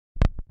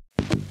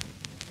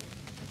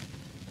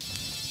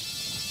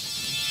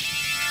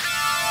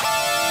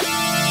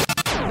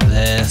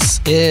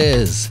This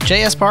is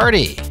JS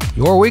Party,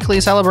 your weekly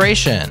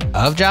celebration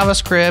of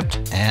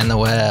JavaScript and the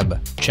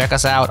web. Check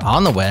us out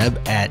on the web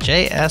at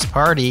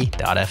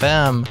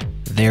jsparty.fm.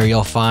 There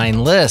you'll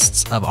find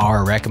lists of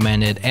our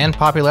recommended and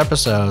popular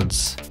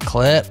episodes,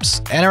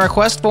 clips, and a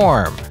request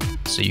form,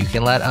 so you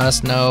can let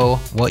us know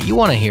what you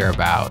want to hear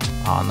about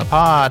on the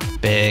pod.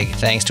 Big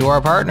thanks to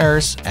our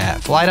partners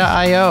at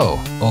Fly.io.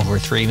 Over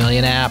 3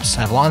 million apps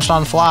have launched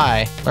on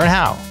Fly. Learn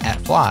how at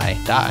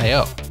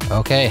Fly.io.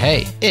 Okay,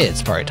 hey,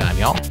 it's party time,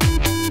 y'all.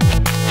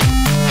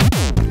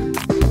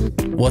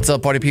 What's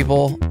up, party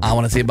people? I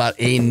want to say about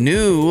a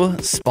new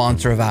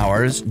sponsor of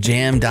ours,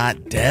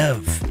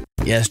 Jam.dev.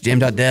 Yes,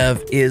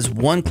 Jam.dev is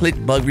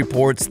one-click bug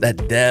reports that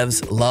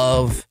devs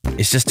love.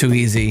 It's just too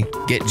easy.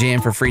 Get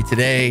Jam for free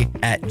today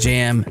at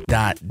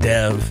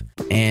jam.dev.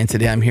 And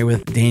today I'm here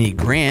with Danny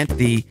Grant,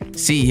 the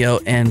CEO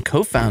and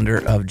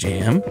co-founder of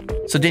Jam.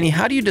 So Danny,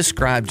 how do you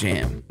describe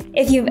Jam?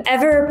 If you've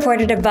ever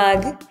reported a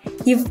bug,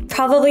 you've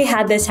probably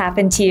had this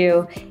happen to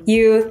you.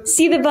 You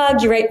see the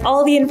bug, you write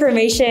all the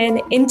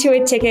information into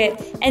a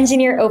ticket,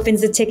 engineer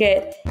opens the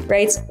ticket,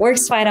 writes,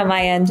 works fine on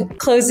my end,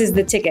 closes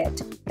the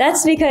ticket.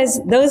 That's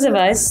because those of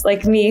us,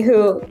 like me,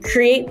 who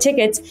create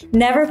tickets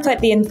never put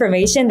the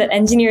information that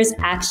engineers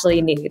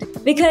actually need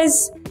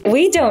because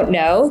we don't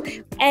know.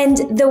 And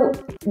the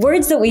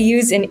words that we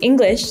use in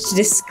English to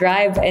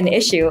describe an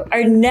issue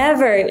are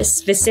never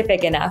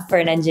specific enough for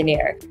an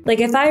engineer. Like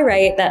if I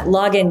write that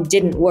login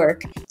didn't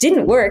work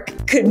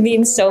could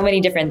mean so many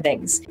different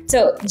things.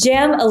 So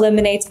Jam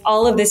eliminates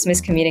all of this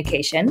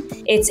miscommunication.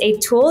 It's a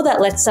tool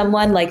that lets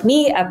someone like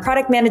me, a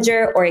product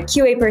manager or a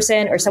QA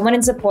person or someone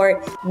in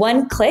support,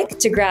 one click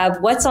to grab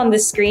what's on the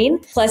screen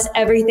plus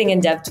everything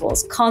in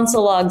DevTools,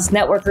 console logs,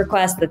 network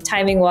requests, the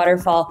timing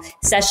waterfall,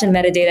 session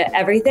metadata,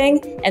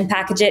 everything, and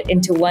package it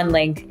into one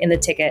link in the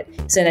ticket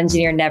so an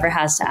engineer never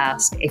has to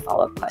ask a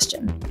follow-up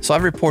question. So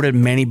I've reported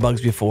many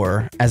bugs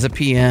before as a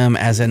PM,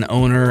 as an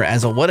owner,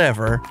 as a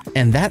whatever,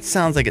 and that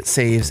sounds like it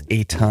saves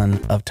a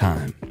ton of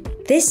time.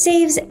 This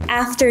saves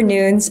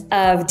afternoons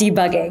of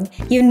debugging.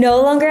 You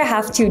no longer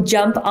have to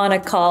jump on a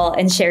call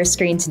and share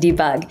screen to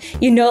debug.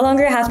 You no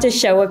longer have to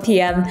show a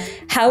PM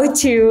how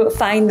to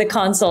find the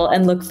console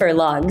and look for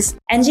logs.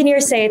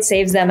 Engineers say it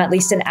saves them at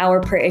least an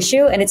hour per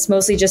issue, and it's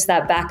mostly just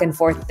that back and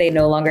forth they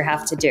no longer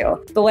have to do.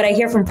 But what I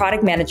hear from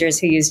product managers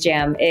who use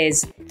Jam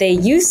is they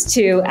used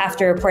to,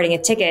 after reporting a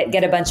ticket,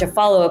 get a bunch of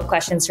follow-up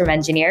questions from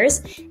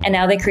engineers, and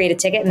now they create a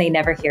ticket and they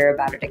never hear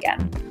about it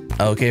again.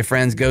 Okay,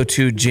 friends, go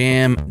to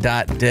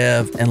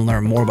jam.dev and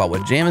learn more about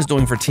what Jam is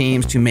doing for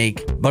teams to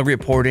make bug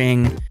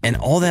reporting and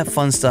all that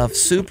fun stuff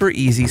super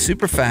easy,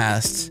 super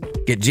fast.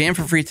 Get Jam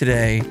for free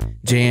today,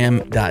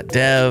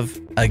 jam.dev.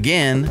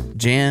 Again,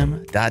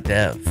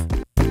 jam.dev.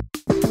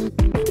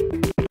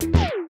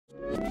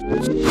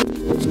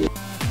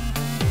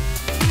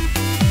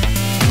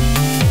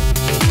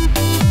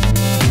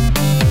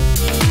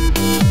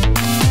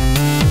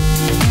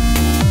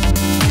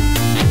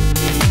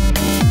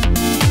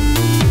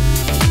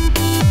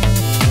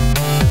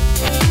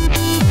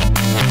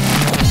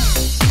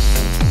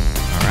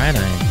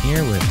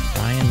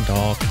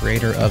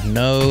 Creator of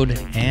Node,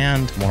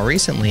 and more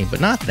recently, but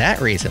not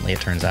that recently, it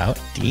turns out,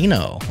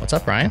 Deno. What's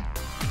up, Ryan?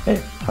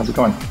 Hey, how's it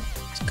going?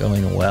 It's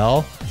going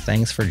well.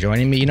 Thanks for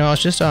joining me. I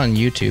was just on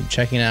YouTube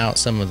checking out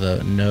some of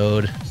the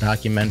Node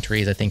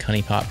documentaries. I think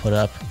Honeypot put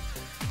up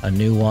a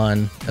new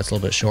one that's a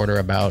little bit shorter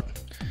about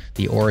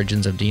the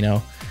origins of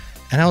Deno.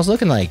 And I was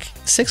looking like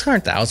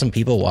 600,000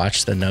 people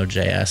watched the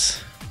Node.js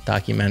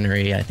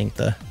documentary. I think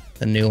the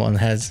new one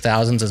has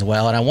thousands as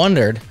well. And I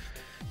wondered,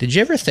 did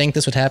you ever think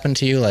this would happen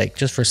to you, like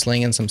just for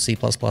slinging some C++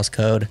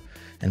 code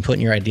and putting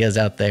your ideas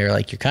out there?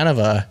 Like you're kind of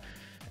a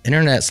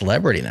internet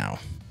celebrity now.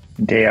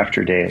 Day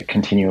after day, it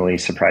continually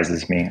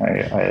surprises me.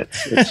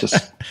 It's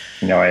just,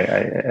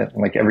 I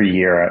like every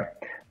year,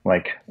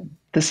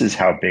 this is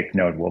how big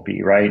Node will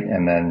be, right?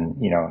 And then,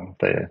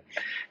 the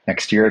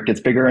next year it gets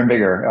bigger and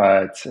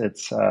bigger.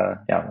 It's a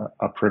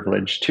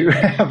privilege to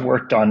have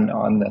worked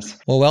on this.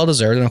 Well,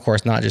 well-deserved. And of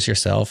course, not just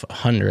yourself,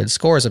 hundreds,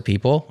 scores of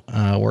people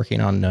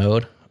working on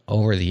Node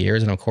over the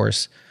years. And of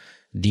course,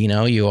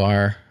 Deno, you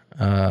are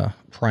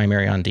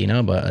primary on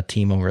Deno, but a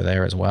team over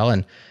there as well.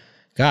 And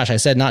gosh, I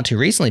said not too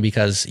recently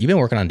because you've been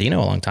working on Deno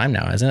a long time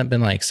now. Hasn't it been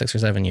like 6 or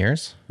 7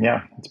 years?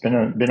 Yeah, it's been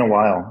a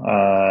while.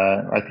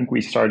 I think we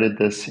started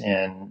this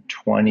in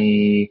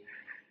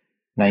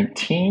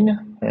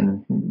 2019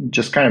 and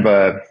just kind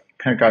of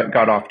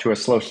got off to a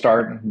slow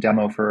start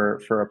demo for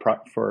a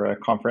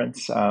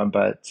conference.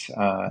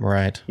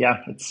 Right. Yeah,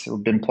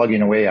 we've been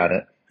plugging away at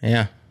it.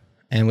 Yeah.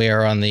 And we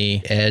are on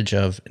the edge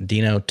of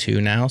Deno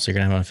 2 now, so you're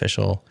going to have an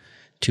official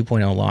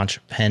 2.0 launch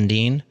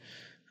pending,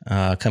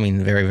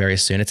 coming very, very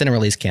soon. It's in a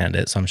release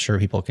candidate, so I'm sure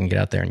people can get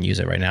out there and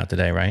use it right now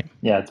today, right?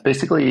 Yeah, it's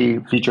basically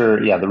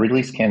the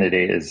release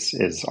candidate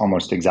is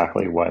almost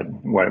exactly what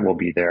will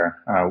be there.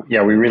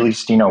 We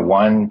released Deno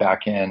 1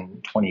 back in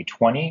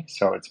 2020,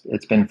 so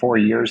it's been 4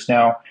 years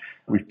now.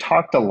 We've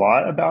talked a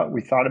lot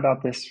we thought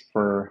about this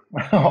for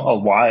a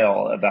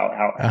while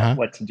about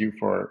what to do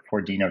for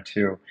Deno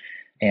 2.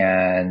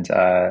 and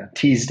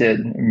teased it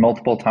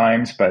multiple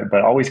times, but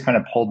always kind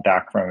of pulled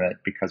back from it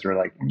because we're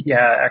like,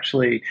 yeah,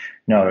 actually,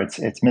 no,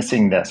 it's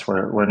missing this.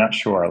 We're not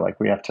sure. Like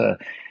we have to.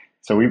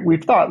 So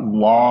we've thought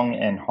long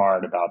and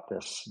hard about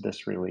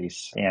this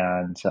release,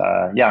 and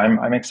yeah,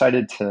 I'm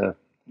excited to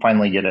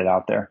finally get it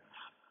out there.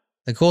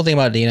 The cool thing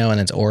about Deno and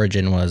its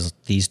origin was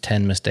these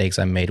 10 mistakes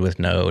I made with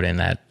Node and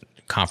that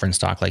conference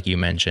talk, like you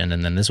mentioned,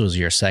 and then this was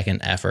your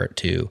second effort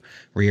to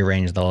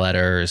rearrange the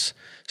letters,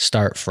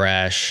 start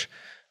fresh,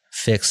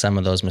 fix some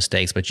of those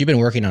mistakes. But you've been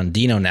working on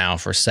Deno now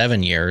for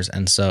 7 years,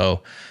 and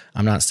so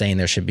I'm not saying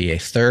there should be a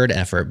third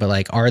effort, but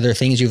like, are there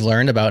things you've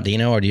learned about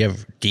Deno, or do you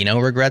have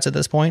Deno regrets at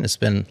this point? It's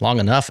been long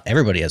enough.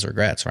 Everybody has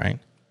regrets, right?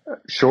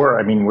 Sure.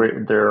 I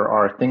mean, there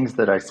are things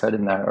that I said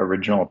in that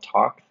original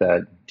talk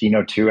that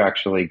Deno 2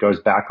 actually goes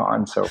back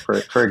on. So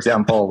for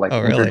example, like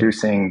oh, really?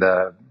 Introducing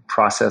the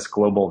process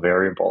global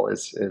variable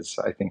is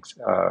I think,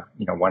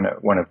 one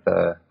of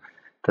the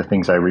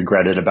things I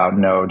regretted about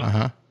Node.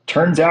 Uh-huh.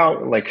 Turns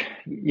out, like,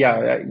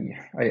 yeah,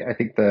 I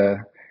think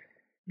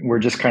we're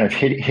just kind of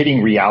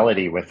hitting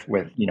reality with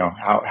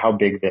how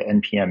big the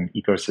NPM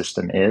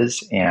ecosystem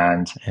is,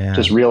 and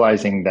just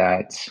realizing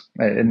that,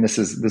 and this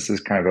is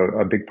kind of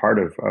a big part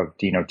of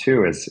Deno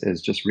 2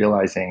 is just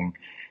realizing,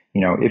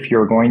 if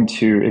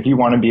you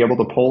want to be able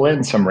to pull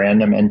in some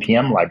random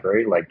NPM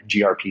library like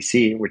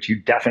gRPC, which you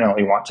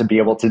definitely want to be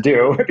able to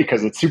do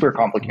because it's super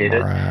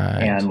complicated, right,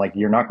 and like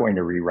you're not going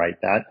to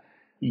rewrite that.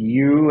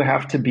 You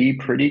have to be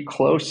pretty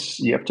close.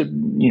 You have to,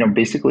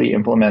 basically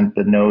implement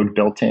the Node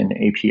built-in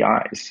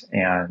APIs.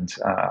 And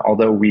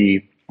although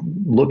we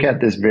look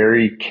at this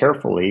very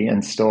carefully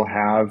and still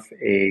have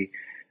a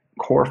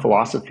core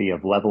philosophy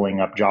of leveling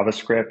up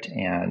JavaScript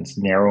and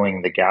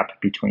narrowing the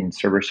gap between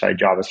server-side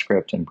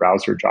JavaScript and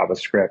browser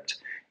JavaScript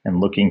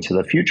and looking to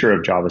the future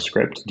of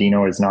JavaScript,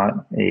 Deno is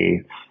not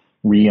a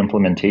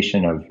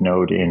re-implementation of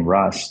Node in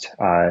Rust.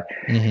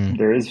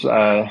 There is,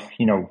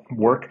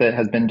 work that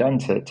has been done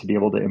to be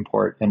able to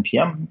import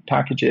NPM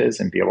packages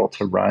and be able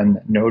to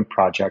run Node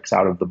projects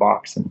out of the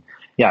box. And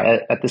yeah,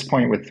 at this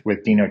point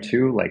with Deno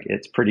 2, like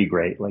it's pretty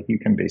great. Like you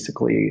can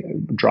basically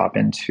drop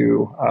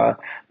into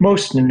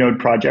most Node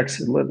projects,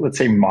 let's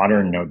say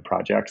modern Node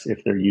projects,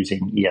 if they're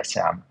using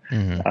ESM,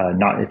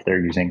 not if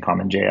they're using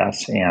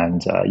CommonJS,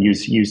 and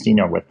use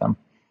Deno with them.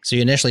 So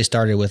you initially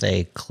started with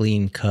a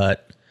clean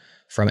cut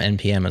from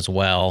NPM as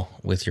well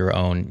with your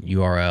own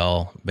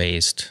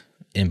URL-based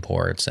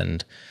imports,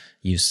 and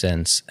you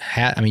since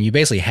you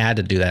basically had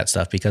to do that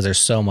stuff because there's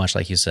so much,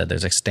 like you said,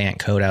 there's extant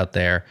code out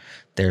there,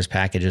 there's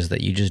packages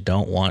that you just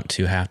don't want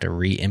to have to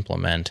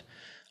re-implement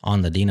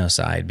on the Deno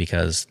side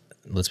because,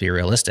 let's be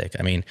realistic,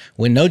 I mean,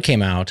 when Node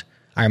came out,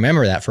 I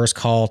remember that first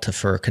call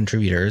for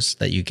contributors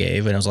that you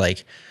gave, and it was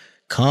like,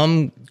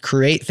 come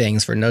create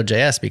things for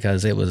Node.js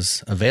because it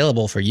was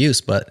available for use,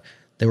 but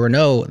there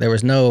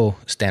was no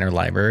standard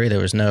library.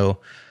 There was no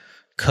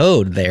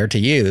code there to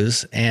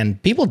use,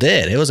 and people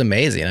did. It was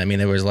amazing. I mean,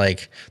 there was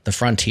like the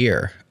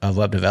frontier of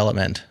web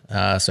development.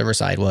 Server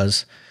side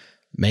was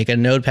make a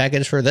Node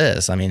package for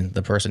this. I mean,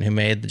 the person who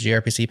made the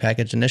gRPC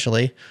package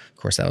initially, of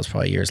course, that was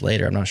probably years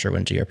later. I'm not sure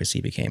when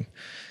gRPC became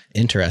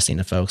interesting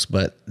to folks,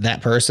 but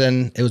that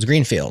person, it was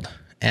greenfield,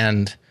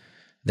 and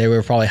they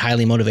were probably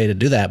highly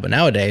motivated to do that. But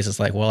nowadays, it's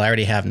like, well, I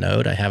already have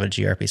Node. I have a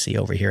gRPC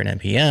over here in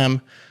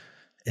NPM.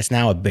 It's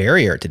now a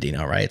barrier to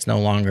Deno, right? It's no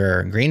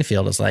longer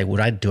greenfield. It's like,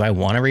 do I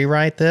want to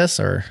rewrite this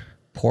or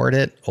port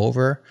it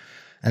over?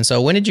 And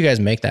so when did you guys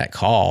make that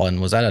call?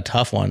 And was that a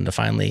tough one to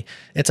finally,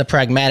 it's a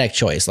pragmatic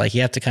choice. Like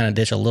you have to kind of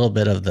ditch a little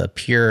bit of the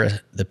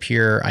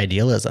pure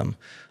idealism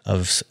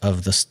of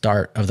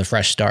the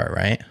fresh start,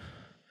 right?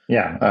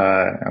 Yeah,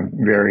 a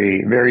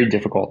very, very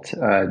difficult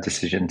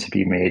decision to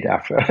be made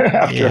after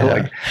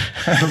like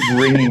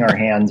wringing our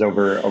hands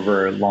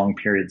over long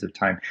periods of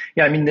time.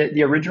 Yeah, I mean,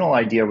 the original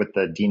idea with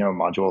the Deno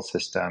module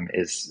system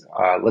is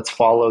let's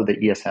follow the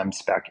ESM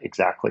spec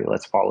exactly.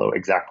 Let's follow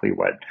exactly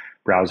what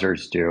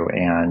browsers do,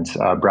 and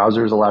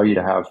browsers allow you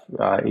to have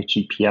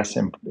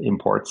HTTPS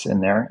imports in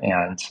there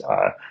and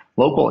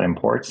local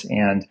imports.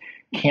 And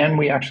can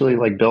we actually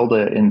like build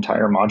an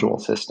entire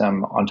module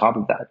system on top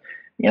of that?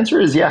 The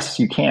answer is yes,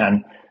 you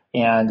can.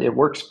 And it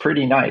works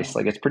pretty nice.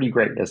 Like it's pretty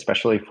great,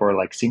 especially for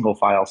like single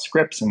file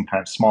scripts and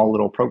kind of small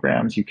little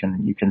programs. You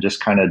can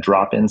just kind of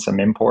drop in some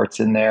imports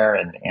in there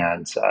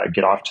and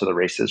get off to the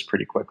races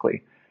pretty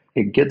quickly.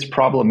 It gets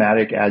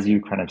problematic as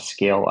you kind of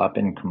scale up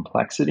in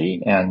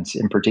complexity, and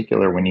in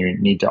particular when you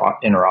need to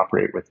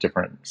interoperate with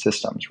different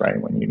systems,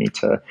 right? When you need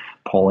to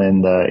pull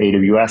in the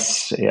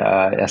AWS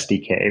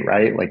SDK,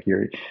 right? Like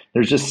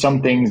there's just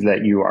some things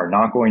that you are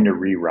not going to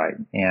rewrite.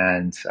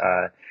 And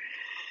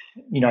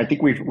I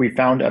think we've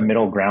found a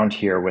middle ground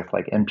here with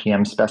like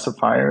NPM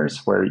specifiers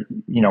where,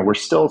 we're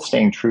still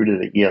staying true to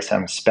the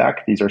ESM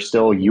spec. These are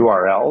still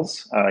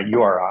URLs,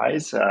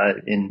 URIs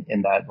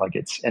in that like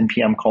it's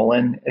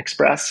NPM :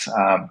 express.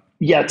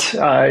 Yet,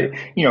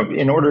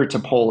 in order to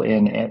pull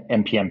in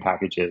NPM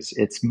packages,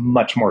 it's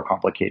much more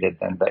complicated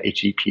than the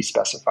HTTP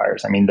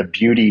specifiers. I mean, the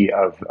beauty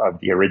of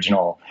the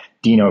original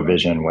Deno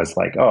vision was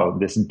like, oh,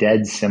 this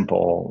dead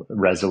simple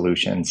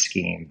resolution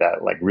scheme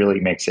that like really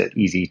makes it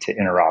easy to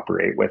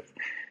interoperate with.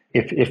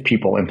 If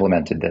people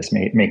implemented this,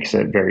 makes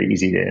it very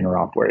easy to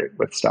interoperate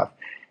with stuff.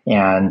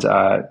 And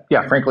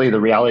frankly, the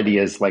reality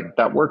is like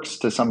that works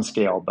to some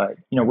scale, but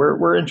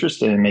we're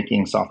interested in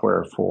making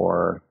software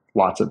for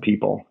lots of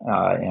people,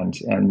 and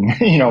I'm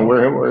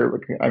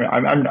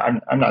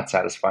not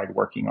satisfied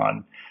working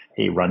on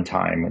a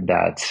runtime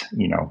that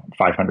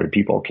 500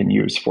 people can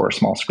use for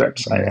small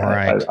scripts.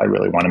 Right. I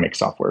really want to make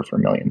software for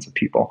millions of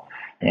people,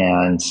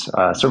 and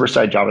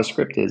server-side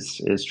JavaScript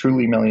is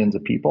truly millions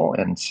of people,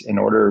 and in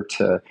order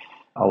to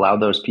allow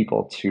those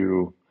people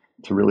to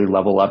really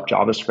level up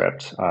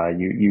JavaScript,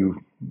 I'm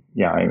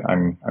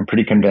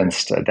pretty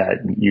convinced that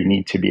you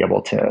need to be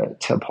able to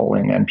pull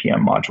in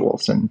NPM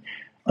modules and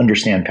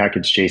understand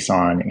package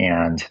JSON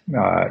and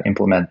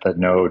implement the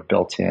node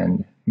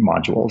built-in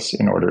modules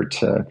in order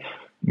to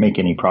make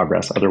any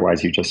progress.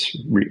 Otherwise, you just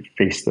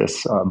face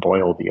this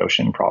boil the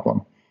ocean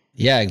problem.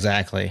 Yeah,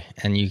 exactly.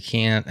 And you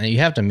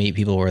have to meet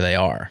people where they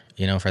are,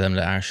 for them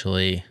to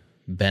actually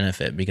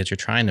benefit, because you're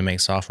trying to make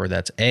software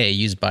that's A,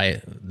 used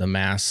by the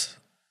mass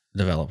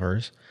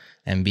developers,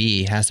 and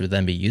B, has to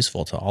then be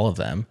useful to all of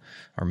them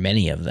or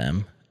many of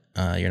them.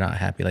 You're not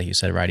happy, like you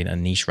said, writing a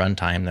niche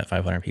runtime that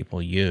 500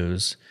 people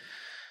use.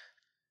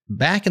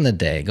 Back in the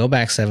day, go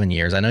back 7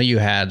 years, I know you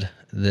had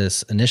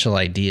this initial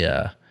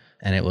idea,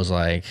 and it was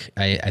like,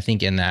 I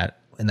think in that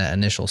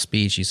initial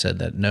speech, you said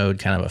that Node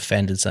kind of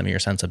offended some of your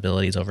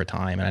sensibilities over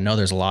time. And I know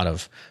there's a lot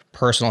of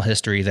personal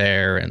history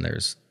there, and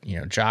there's,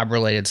 job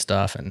related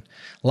stuff and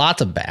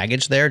lots of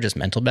baggage there, just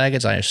mental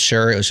baggage. I'm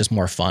sure it was just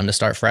more fun to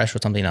start fresh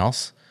with something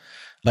else.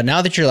 But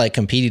now that you're like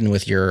competing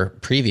with your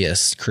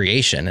previous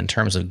creation in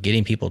terms of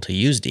getting people to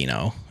use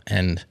Deno,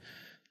 and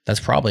that's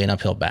probably an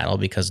uphill battle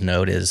because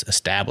Node is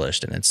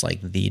established and it's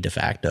like the de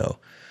facto,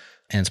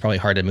 and it's probably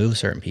hard to move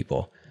certain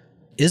people.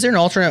 Is there an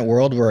alternate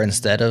world where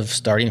instead of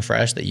starting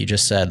fresh that you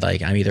just said,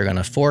 like, I'm either going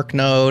to fork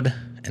Node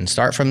and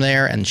start from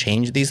there and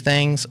change these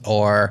things,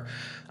 or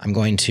I'm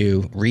going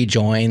to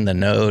rejoin the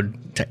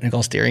Node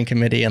technical steering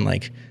committee and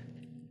like,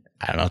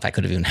 I don't know if that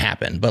could have even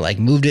happened, but like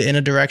moved it in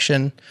a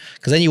direction?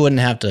 Because then you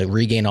wouldn't have to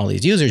regain all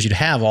these users. You'd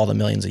have all the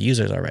millions of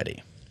users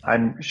already.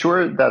 I'm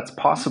sure that's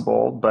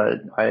possible,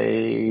 but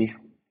I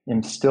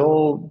am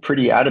still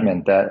pretty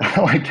adamant that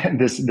like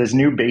this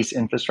new base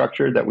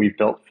infrastructure that we've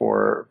built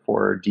for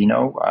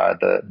Deno,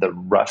 the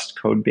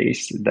Rust code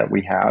base that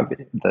we have,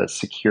 the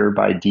secure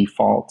by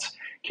default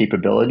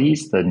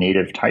capabilities, the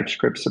native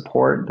TypeScript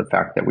support, the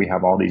fact that we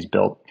have all these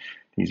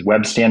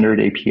web standard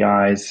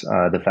APIs,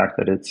 the fact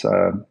that it's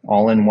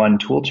all-in-one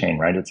tool chain,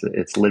 right?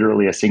 It's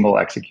literally a single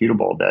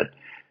executable that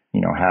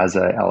has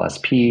a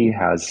LSP,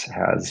 has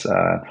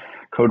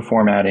code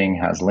formatting,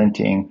 has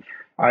linting.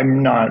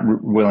 I'm not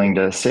willing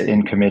to sit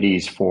in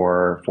committees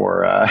for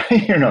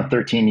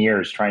 13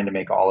 years trying to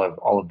make all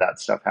of that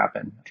stuff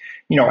happen.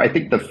 I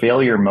think the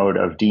failure mode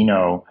of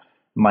Deno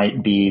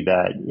might be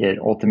that it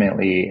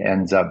ultimately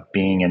ends up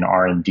being an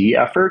R&D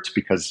effort,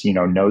 because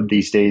Node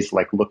these days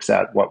like looks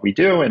at what we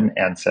do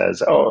and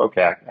says, oh,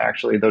 okay,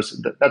 actually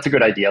that's a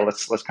good idea.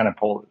 Let's kind of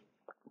pull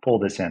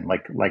this in,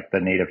 like the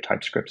native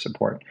TypeScript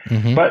support.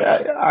 Mm-hmm. But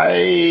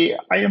I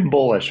am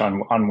bullish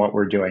on what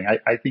we're doing.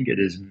 I think it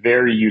is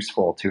very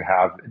useful to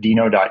have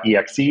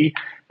Deno.exe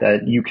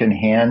that you can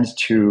hand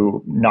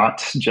to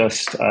not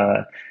just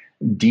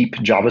deep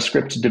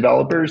JavaScript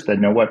developers that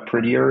know what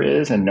prettier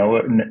is and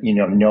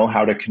know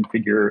how to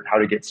configure, how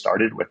to get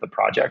started with the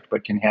project,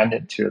 but can hand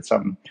it to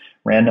some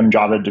random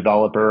Java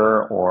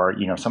developer or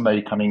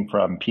somebody coming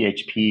from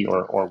PHP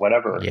or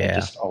whatever, and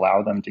just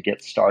allow them to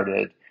get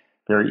started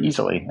very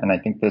easily. And I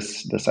think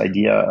this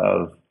idea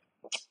of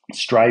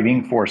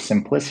striving for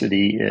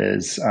simplicity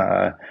is,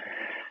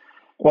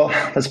 well,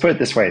 let's put it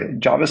this way.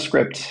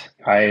 JavaScript,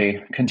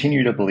 I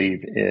continue to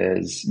believe,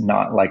 is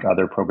not like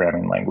other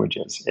programming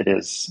languages. It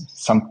is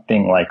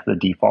something like the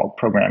default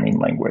programming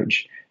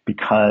language,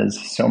 because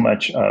so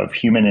much of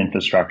human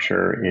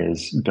infrastructure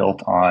is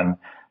built on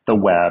the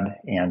web.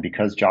 And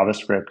because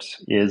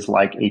JavaScript is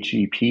like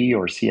HTTP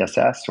or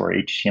CSS or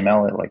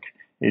HTML,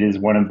 it is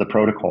one of the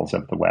protocols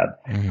of the web.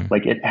 Mm-hmm.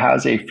 Like it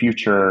has a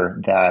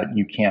future that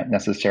you can't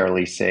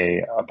necessarily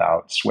say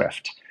about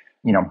Swift.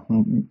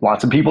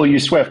 Lots of people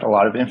use Swift. A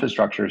lot of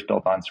infrastructure is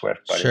built on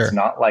Swift, but It's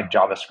not like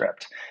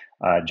JavaScript.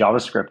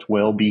 JavaScript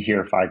will be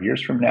here 5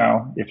 years from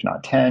now, if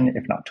not 10,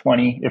 if not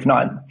 20, if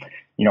not,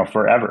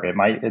 forever.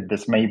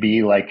 This may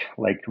be like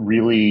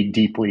really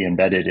deeply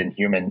embedded in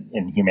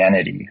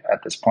humanity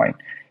at this point.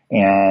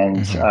 And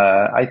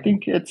mm-hmm. I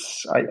think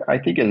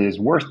it is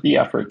worth the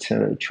effort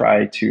to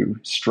try to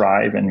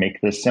strive and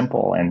make this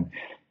simple and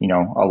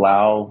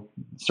allow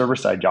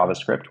server-side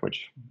JavaScript,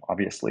 which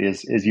obviously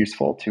is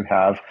useful, to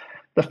have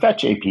the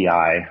fetch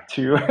API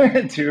to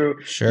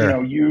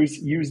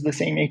use the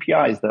same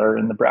APIs that are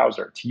in the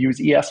browser, to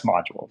use ES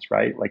modules,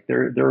 right? Like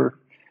they're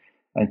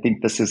I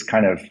think this is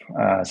kind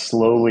of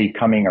slowly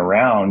coming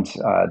around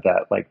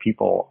that like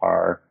people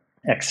are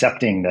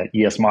accepting that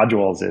ES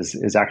modules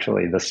is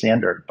actually the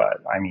standard.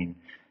 But I mean,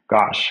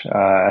 gosh,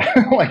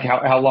 like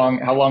how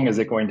long is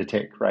it going to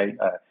take, right?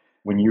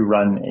 When you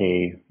run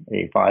a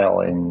file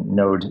in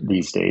Node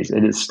these days,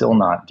 it is still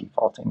not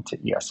defaulting to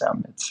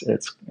ESM.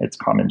 It's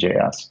common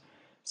JS.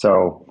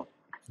 So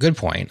good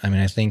point. I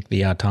mean, I think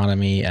the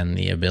autonomy and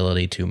the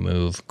ability to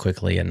move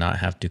quickly and not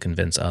have to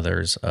convince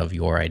others of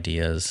your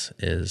ideas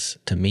is,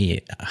 to me,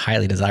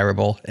 highly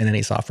desirable in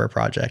any software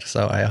project.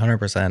 So I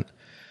 100%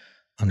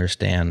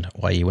 understand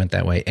why you went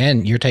that way.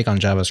 And your take on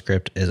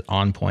JavaScript is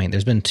on point.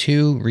 There's been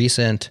 2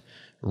 recent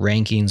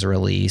rankings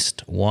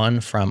released,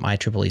 one from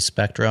IEEE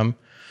Spectrum,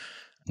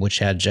 which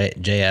had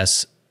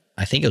JS,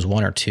 I think it was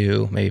 1 or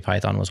 2, maybe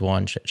Python was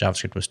 1,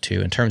 JavaScript was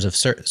 2, in terms of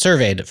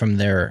surveyed from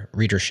their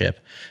readership.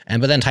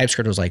 But then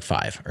TypeScript was like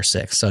 5 or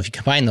 6. So if you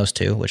combine those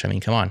 2, which I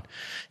mean, come on,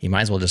 you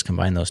might as well just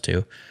combine those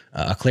 2,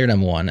 cleared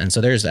them 1. And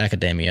so there's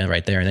academia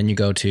right there. And then you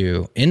go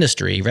to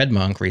industry.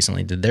 RedMonk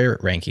recently did their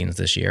rankings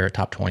this year,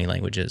 top 20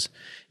 languages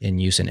in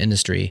use in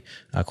industry,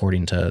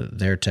 according to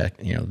their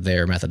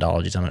their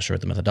methodologies. I'm not sure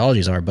what the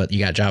methodologies are, but you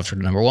got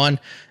JavaScript number 1,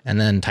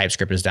 and then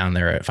TypeScript is down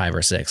there at 5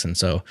 or 6. And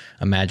so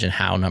imagine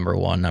how number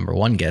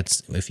one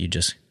gets if you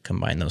just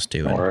combine those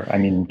 2. Or, I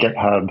mean,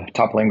 GitHub,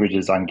 top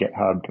languages on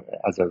GitHub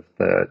as of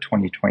the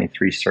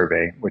 2023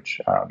 survey, which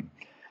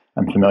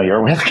I'm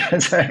familiar with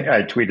because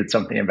I tweeted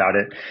something about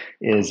it,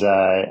 is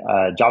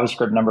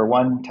JavaScript number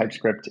 1,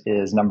 TypeScript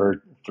is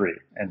number 3,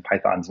 and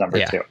Python's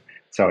number 2.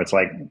 So it's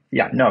like,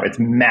 it's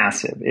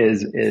massive.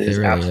 Is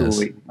really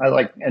absolutely is. I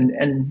like,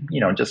 and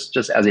just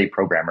as a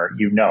programmer,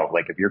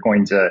 like if you're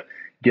going to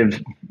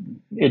give,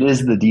 it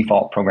is the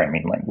default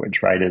programming language,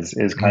 right?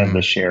 Is kind of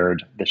the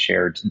shared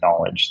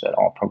knowledge that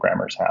all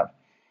programmers have.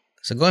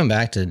 So going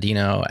back to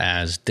Deno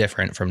as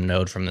different from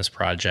Node from this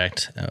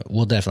project,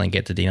 we'll definitely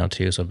get to Deno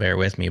too, so bear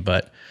with me.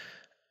 But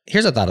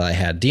here's a thought I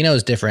had. Deno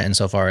is different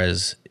insofar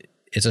as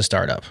it's a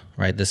startup,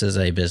 right? This is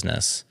a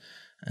business,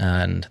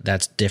 and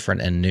that's different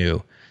and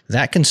new.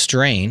 That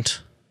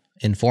constraint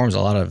informs a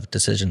lot of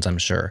decisions, I'm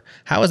sure.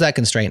 How has that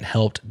constraint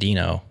helped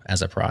Deno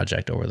as a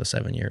project over the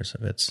 7 years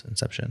of its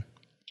inception?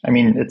 I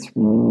mean, it's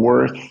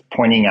worth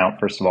pointing out,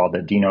 first of all,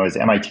 that Deno is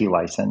MIT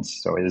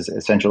licensed, so it is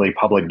essentially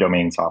public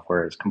domain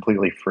software, is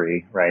completely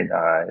free, right?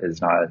 Is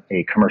not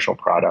a commercial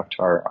product.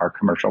 Our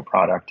commercial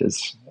product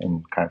is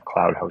in kind of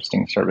cloud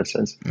hosting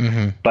services.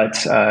 But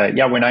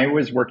when I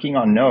was working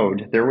on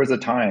Node, there was a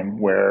time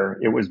where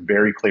it was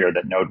very clear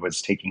that Node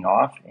was taking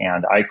off,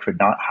 and I could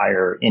not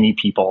hire any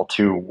people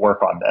to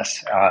work on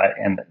this.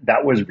 And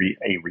that was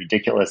a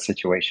ridiculous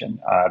situation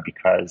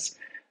because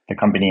the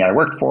company I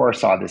worked for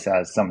saw this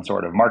as some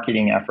sort of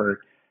marketing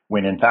effort,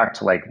 when in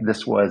fact, like,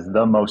 this was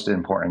the most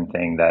important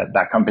thing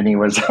that company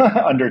was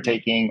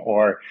undertaking.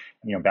 Or,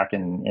 back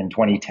in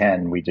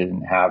 2010, we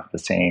didn't have the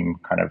same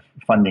kind of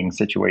funding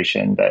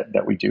situation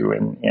that we do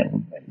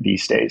in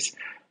these days.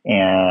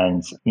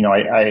 And,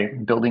 I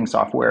building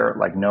software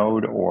like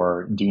Node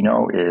or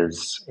Deno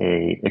is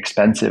a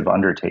expensive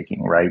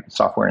undertaking, right?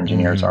 Software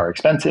engineers are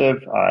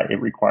expensive.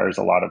 It requires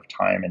a lot of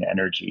time and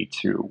energy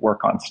to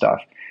work on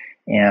stuff.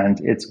 And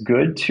it's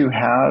good to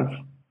have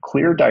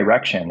clear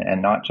direction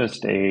and not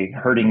just a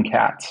herding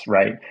cats,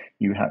 right?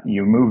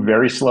 You move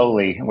very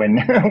slowly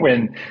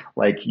when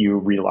like you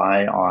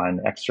rely on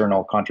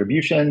external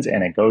contributions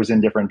and it goes in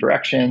different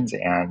directions.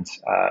 And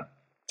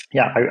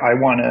I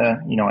want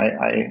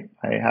to,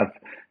 I have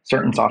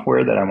certain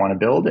software that I want to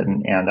build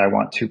and I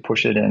want to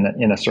push it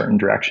in a certain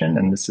direction.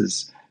 And this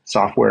is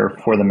software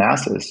for the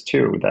masses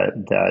too,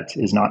 that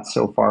is not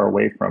so far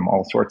away from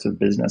all sorts of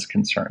business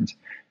concerns.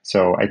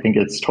 So I think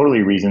it's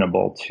totally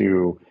reasonable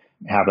to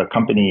have a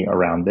company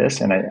around this.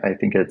 And I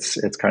think it's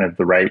kind of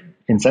the right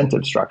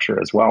incentive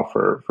structure as well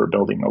for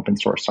building open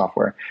source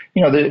software.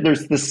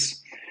 There's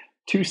this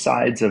 2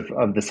 sides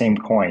of the same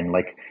coin.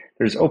 Like,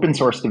 there's open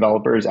source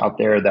developers out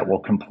there that will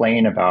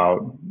complain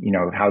about,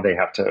 how they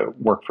have to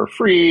work for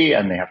free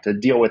and they have to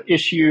deal with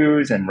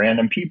issues and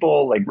random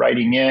people like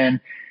writing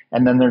in.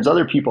 And then there's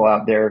other people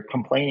out there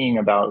complaining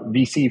about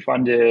VC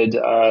funded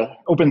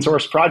open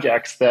source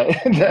projects that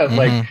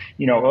like,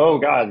 oh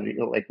God,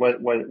 like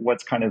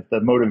what's kind of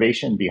the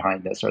motivation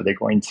behind this? Are they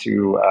going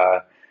to,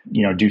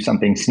 do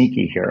something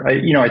sneaky here?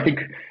 I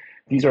think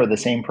these are the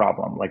same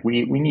problem. Like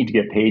we need to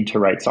get paid to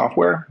write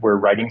software.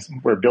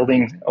 We're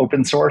building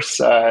open source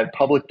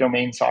public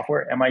domain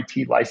software.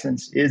 MIT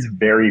license is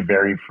very,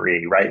 very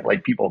free, right?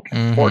 Like people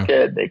can fork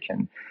it, they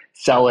can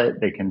sell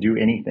it, they can do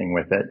anything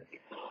with it.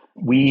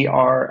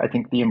 I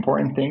think the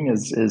important thing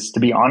is to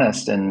be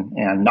honest and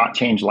not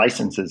change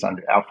licenses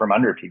out from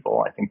under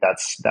people. I think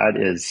that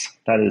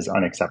is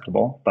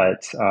unacceptable.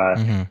 But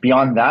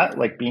beyond that,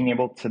 like being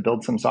able to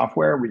build some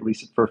software,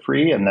 release it for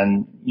free, and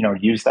then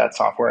use that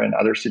software in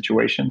other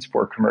situations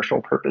for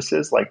commercial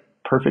purposes, like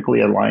perfectly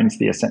aligns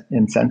the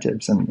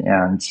incentives. And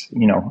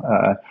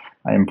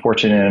I am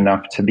fortunate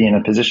enough to be in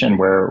a position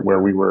where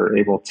we were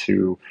able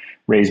to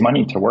raise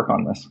money to work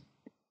on this.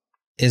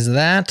 Is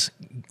that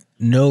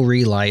no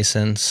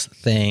relicense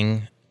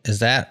thing is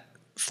that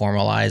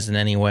formalized in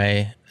any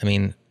way? I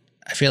mean,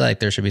 I feel like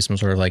there should be some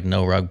sort of like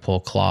no rug pull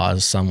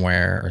clause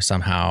somewhere or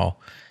somehow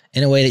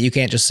in a way that you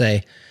can't just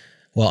say,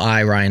 well,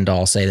 I, Ryan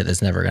Dahl, say that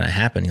it's never going to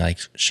happen. You're like,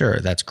 sure,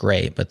 that's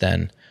great. But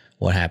then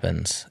what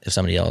happens if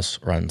somebody else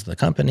runs the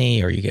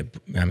company or you get,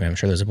 I mean, I'm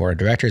sure there's a board of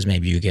directors,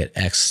 maybe you get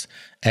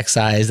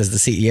excised as the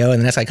CEO and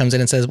the next guy comes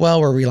in and says,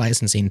 well, we're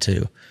relicensing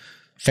to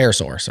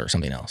FairSource or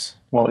something else.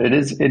 Well, it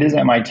is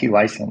MIT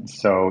licensed.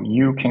 So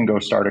you can go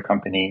start a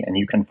company and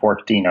you can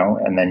fork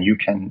Deno and then you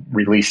can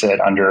release it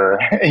under,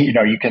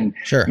 you can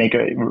make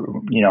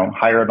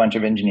hire a bunch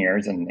of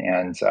engineers and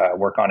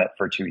work on it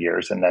for 2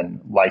 years and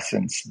then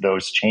license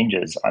those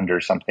changes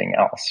under something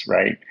else.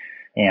 Right.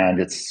 And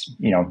it's,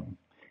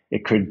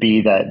 it could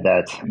be that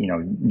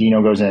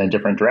Deno goes in a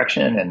different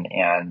direction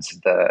and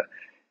the,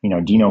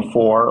 Deno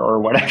 4 or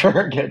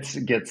whatever gets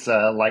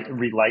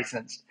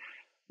relicensed.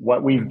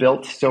 What we've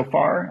built so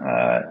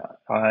far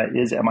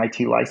is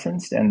MIT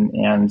licensed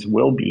and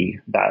will be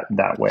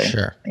that way.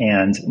 Sure.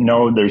 And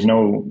no, there's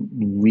no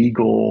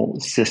legal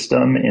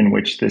system in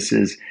which this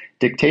is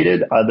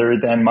dictated other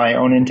than my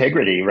own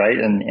integrity, right?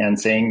 And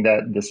saying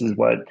that this is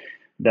what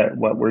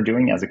we're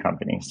doing as a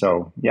company.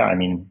 So yeah, I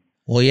mean.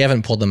 Well, you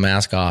haven't pulled the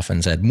mask off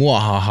and said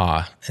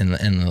 "muahaha" in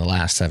the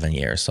last 7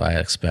 years, so I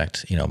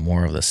expect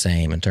more of the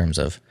same in terms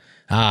of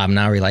I'm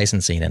now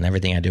relicensing and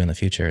everything I do in the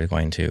future is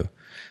going to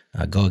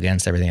go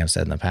against everything I've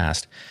said in the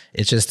past.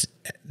 It's just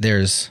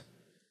there's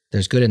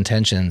good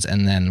intentions,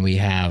 and then we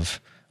have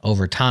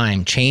over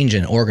time change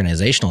in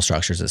organizational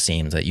structures. It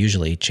seems that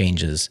usually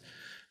changes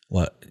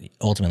what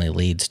ultimately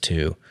leads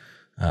to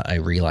a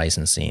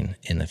relicensing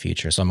in the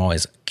future. So I'm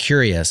always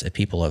curious if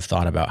people have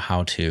thought about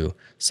how to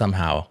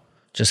somehow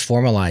just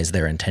formalize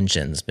their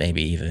intentions,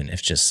 maybe even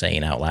if just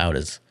saying out loud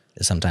is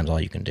sometimes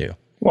all you can do.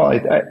 Well,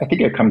 I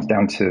think it comes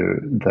down to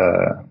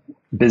the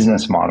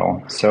business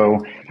model.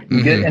 So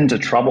you get into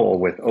trouble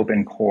with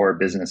open core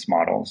business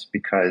models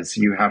because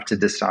you have to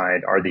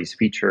decide, are these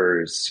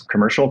features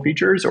commercial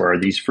features or are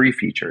these free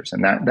features?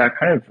 And that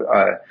kind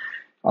of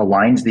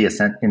aligns the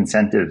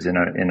incentives in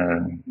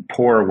a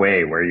poor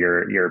way where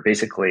you're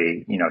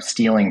basically,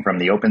 stealing from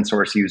the open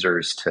source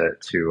users to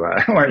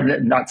or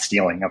not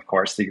stealing, of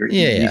course,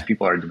 these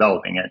people are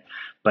developing it.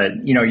 But,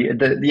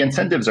 the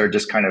incentives are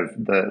just kind of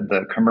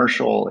the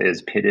commercial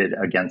is pitted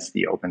against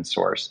the open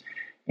source.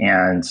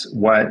 And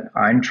what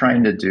I'm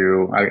trying to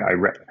do, I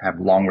have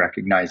long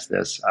recognized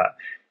this,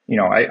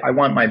 I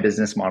want my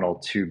business model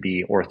to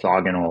be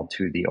orthogonal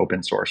to the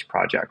open source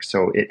project.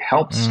 So it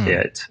helps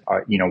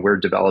we're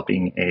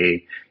developing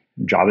a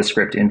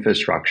JavaScript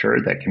infrastructure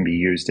that can be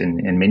used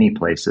in many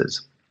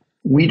places.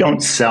 We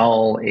don't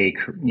sell a,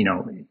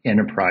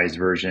 enterprise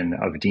version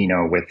of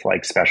Deno with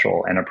like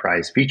special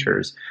enterprise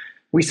features.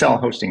 We sell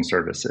hosting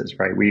services,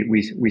 right?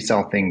 We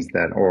sell things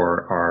that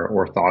are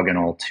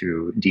orthogonal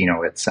to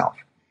Deno itself.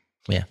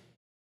 Yeah.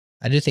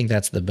 I do think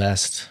that's the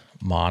best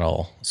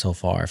model so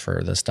far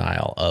for the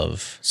style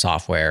of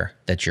software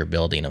that you're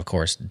building. Of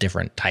course,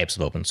 different types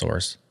of open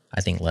source,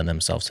 I think, lend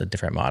themselves to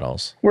different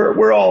models.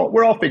 We're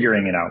all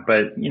figuring it out,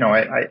 but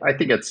I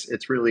think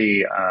it's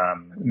really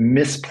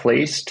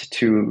misplaced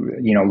to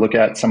look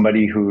at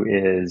somebody who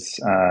is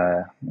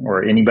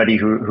or anybody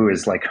who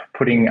is like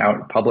putting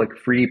out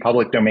free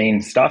public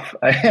domain stuff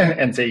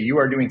and say you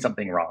are doing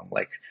something wrong.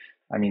 Like,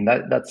 I mean,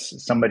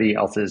 that's somebody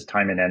else's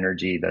time and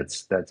energy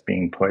that's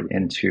being put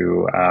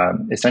into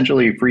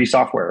essentially free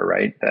software,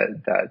 right?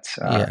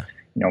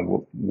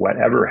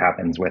 Whatever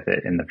happens with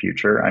it in the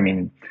future, I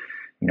mean,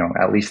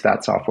 at least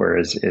that software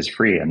is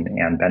free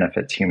and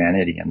benefits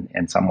humanity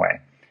in some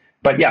way.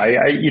 But yeah,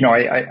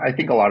 I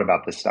think a lot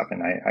about this stuff,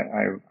 and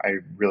I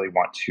really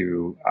want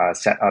to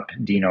set up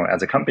Deno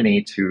as a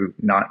company to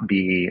not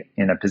be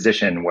in a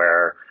position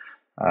where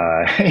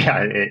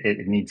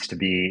it needs to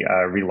be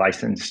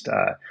relicensed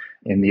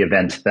in the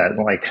event that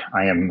like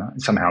I am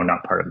somehow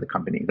not part of the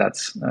company.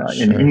 That's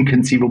an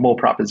inconceivable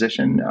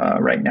proposition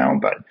right now,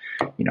 but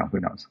who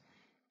knows?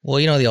 Well,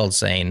 the old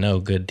saying, no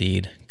good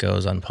deed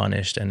goes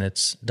unpunished, and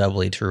it's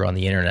doubly true on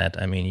the internet.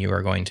 I mean, you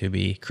are going to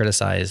be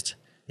criticized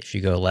if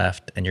you go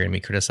left, and you're going to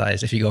be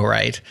criticized if you go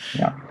right.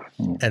 Yeah.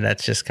 And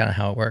that's just kind of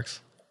how it works.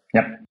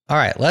 Yep. All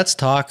right, let's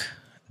talk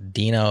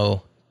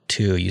Deno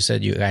 2. You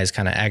said you guys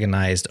kind of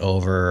agonized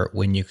over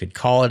when you could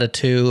call it a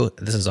 2.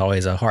 This is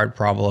always a hard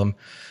problem,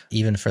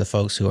 even for the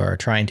folks who are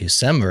trying to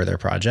semver their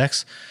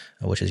projects,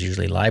 which is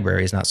usually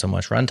libraries, not so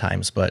much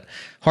runtimes, but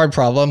hard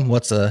problem.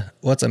 What's a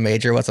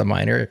major? What's a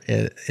minor?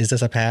 Is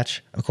this a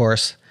patch? Of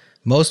course,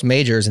 most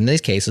majors in these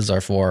cases are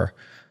for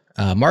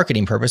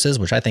marketing purposes,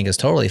 which I think is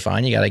totally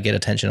fine. You got to get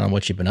attention on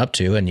what you've been up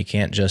to, and you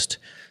can't just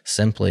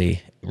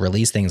simply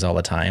release things all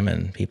the time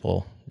and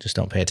people just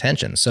don't pay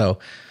attention. So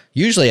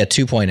usually a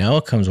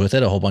 2.0 comes with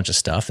it a whole bunch of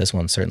stuff. This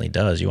one certainly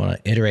does. You want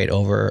to iterate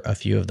over a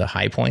few of the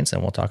high points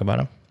and we'll talk about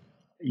them?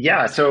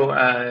 Yeah, so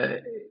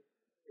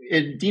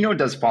Deno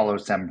does follow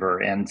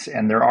Semver,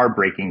 and there are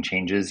breaking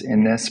changes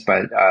in this,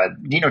 but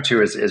Deno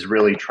 2 is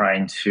really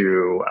trying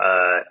to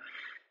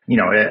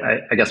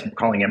I guess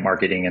calling it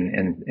marketing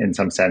in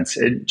some sense,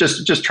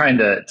 just trying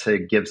to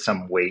give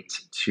some weight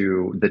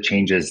to the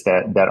changes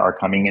that are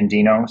coming in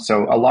Deno.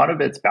 So a lot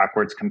of it's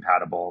backwards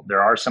compatible.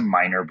 There are some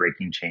minor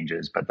breaking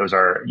changes, but those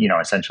are,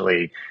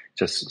 essentially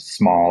just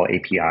small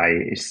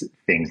API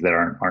things that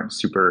aren't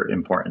super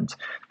important.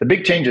 The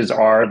big changes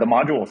are the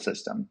module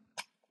system.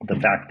 The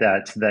fact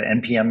that the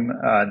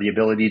NPM, the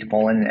ability to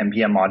pull in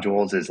NPM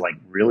modules is like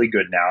really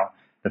good now.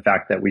 The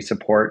fact that we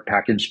support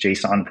packaged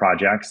JSON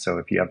projects. So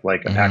if you have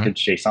like a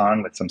packaged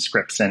JSON with some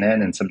scripts in it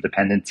and some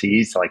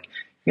dependencies, like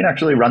you can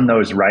actually run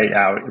those right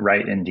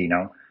in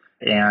Deno.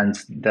 And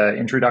the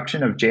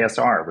introduction of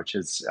JSR, which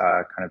is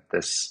kind of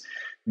this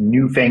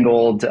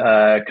newfangled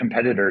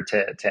competitor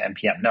to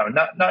NPM. No,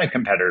 not a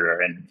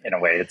competitor in a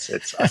way. It's a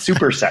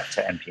superset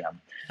to NPM.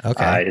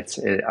 Okay. It's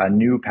a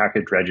new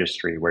package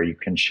registry where you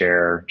can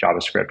share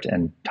JavaScript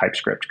and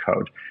TypeScript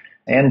code.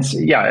 And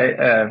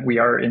we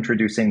are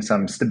introducing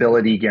some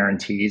stability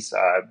guarantees.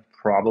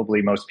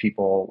 Probably most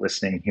people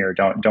listening here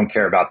don't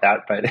care about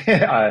that, but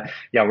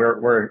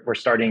we're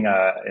starting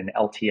an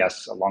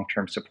LTS, a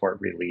long-term support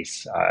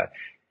release,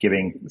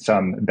 giving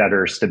some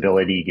better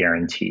stability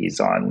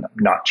guarantees on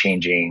not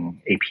changing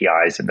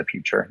APIs in the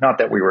future. Not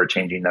that we were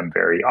changing them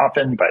very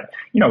often, but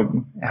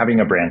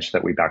having a branch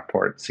that we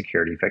backport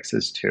security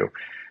fixes to.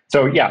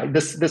 So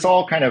this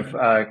all kind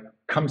of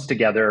comes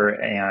together,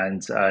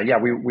 and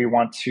we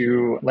want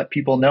to let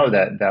people know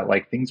that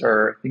like things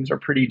are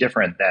pretty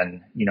different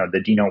than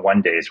the Deno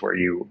 1 days where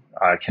you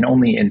can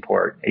only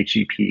import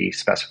HTTP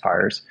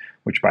specifiers,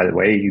 which by the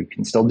way you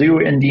can still do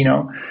in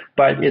Deno,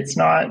 but it's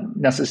not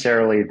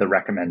necessarily the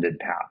recommended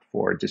path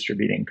for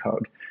distributing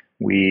code.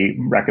 We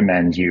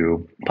recommend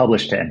you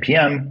publish to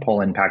NPM,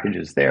 pull in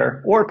packages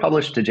there, or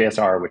publish to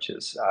JSR, which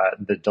is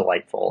the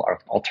delightful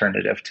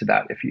alternative to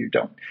that if you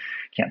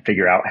can't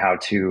figure out how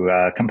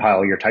to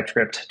compile your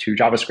TypeScript to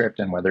JavaScript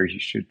and whether you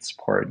should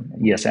support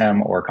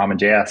ESM or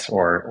CommonJS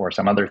or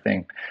some other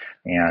thing.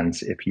 And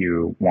if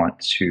you want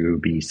to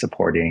be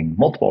supporting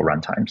multiple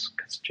runtimes,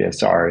 because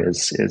JSR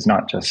is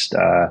not just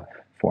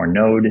for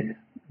Node,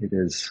 it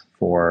is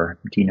for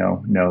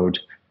Deno, Node,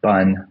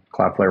 Bun,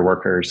 Cloudflare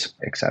workers,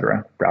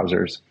 etc.,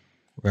 browsers.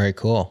 Very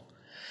cool.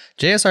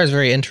 JSR is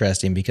very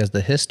interesting because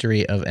the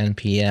history of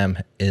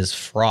NPM is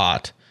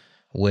fraught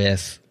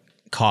with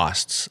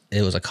costs.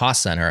 It was a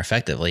cost center,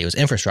 effectively. It was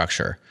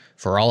infrastructure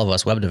for all of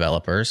us web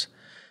developers.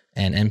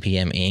 And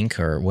NPM Inc.,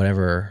 or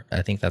whatever,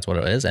 I think that's what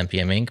it is,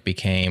 NPM Inc.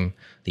 became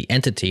the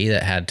entity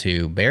that had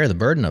to bear the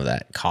burden of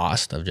that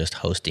cost of just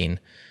hosting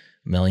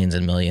millions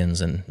and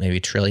millions and maybe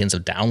trillions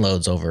of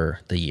downloads over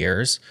the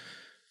years.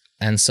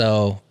 And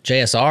so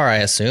JSR, I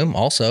assume,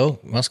 also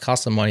must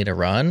cost some money to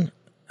run.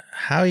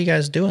 How are you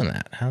guys doing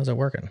that? How's it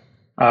working?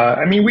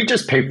 We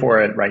just pay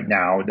for it right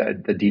now,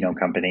 the Deno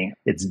company.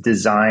 It's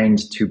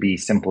designed to be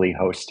simply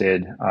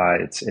hosted.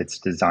 It's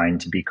designed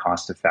to be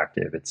cost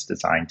effective. It's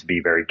designed to be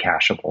very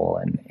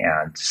cacheable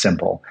and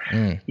simple.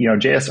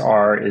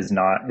 JSR is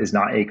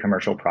not a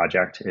commercial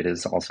project. It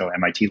is also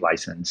MIT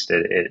licensed.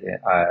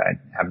 I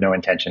have no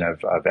intention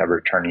of ever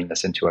turning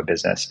this into a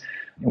business.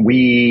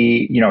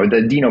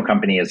 The Deno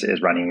company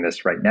is running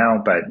this right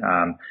now, but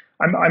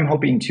I'm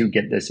hoping to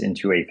get this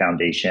into a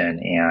foundation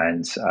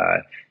and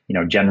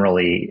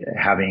generally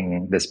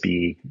having this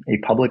be a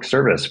public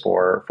service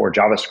for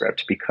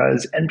JavaScript,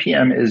 because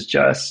NPM is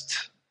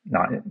just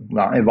not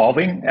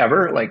evolving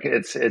ever. Like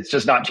it's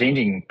just not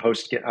changing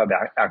post GitHub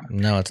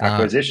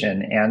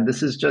acquisition. And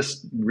this is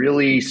just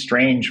really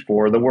strange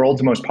for the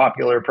world's most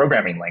popular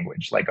programming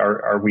language. Like,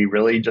 are we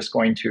really just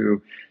going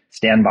to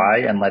stand by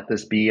and let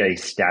this be a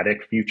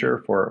static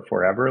future for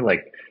forever?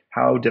 Like,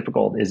 how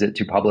difficult is it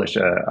to publish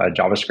a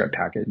JavaScript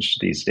package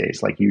these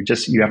days? Like you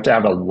have to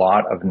have a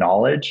lot of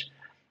knowledge.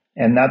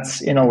 And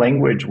that's in a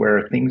language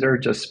where things are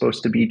just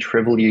supposed to be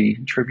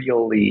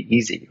trivially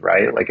easy,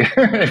 right? Like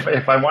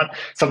if I want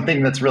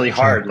something that's really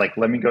hard, like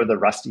let me go to the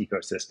Rust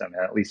ecosystem, and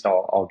at least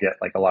I'll get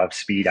like a lot of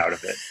speed out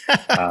of it.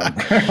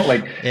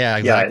 Yeah,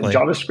 exactly.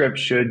 JavaScript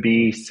should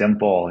be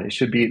simple.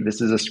 This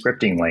is a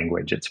scripting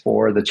language. It's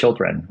for the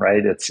children,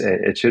 right?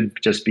 It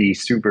should just be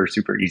super,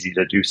 super easy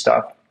to do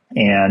stuff.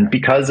 And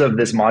because of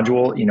this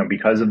module,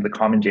 because of the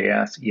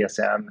CommonJS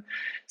ESM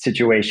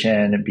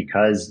situation,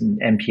 because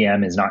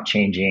NPM is not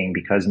changing,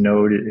 because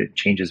Node it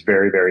changes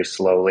very, very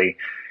slowly,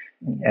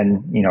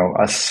 and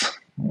us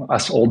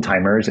old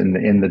timers in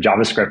the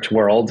JavaScript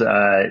world,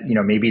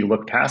 maybe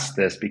look past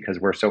this because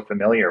we're so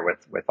familiar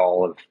with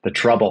all of the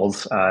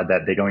troubles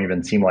that they don't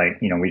even seem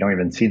like we don't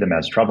even see them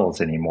as troubles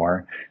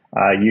anymore.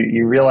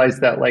 You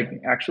realize that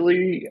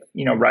actually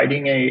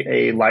writing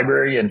a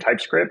library in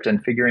TypeScript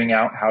and figuring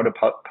out how to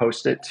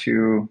post it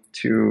to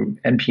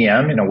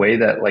NPM in a way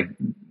that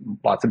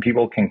lots of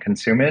people can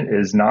consume it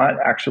is not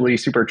actually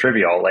super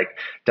trivial.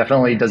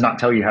 Definitely does not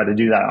tell you how to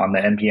do that on the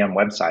NPM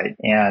website.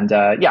 And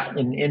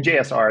in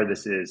JSR,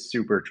 this is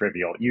super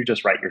trivial. You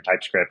just write your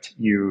TypeScript,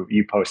 you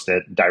post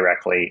it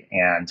directly,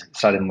 and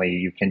suddenly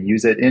you can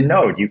use it in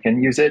Node. You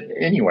can use it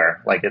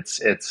anywhere.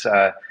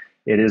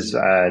 It is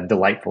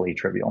delightfully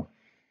trivial.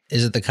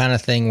 Is it the kind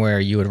of thing where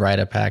you would write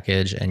a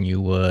package and you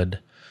would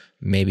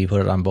maybe put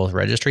it on both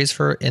registries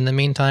for in the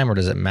meantime, or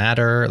does it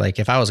matter? Like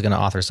if I was going to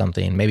author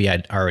something, maybe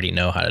I already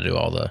know how to do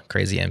all the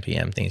crazy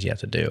NPM things you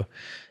have to do.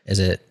 Is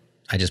it,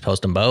 I just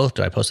post them both?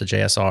 Do I post a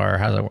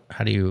JSR?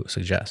 How do you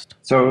suggest?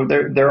 So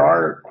there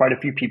are quite a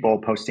few people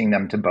posting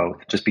them to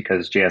both just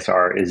because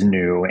JSR is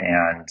new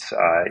and,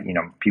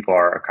 people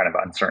are kind of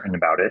uncertain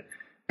about it.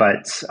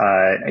 But,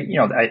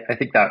 I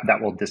think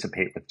that will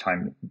dissipate with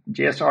time.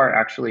 JSR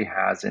actually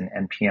has an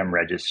NPM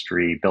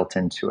registry built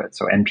into it.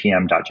 So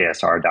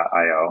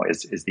npm.jsr.io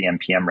is the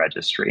NPM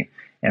registry.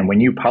 And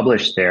when you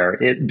publish there,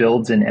 it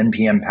builds an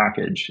NPM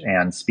package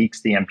and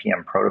speaks the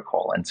NPM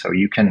protocol. And so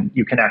you can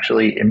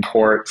actually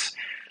import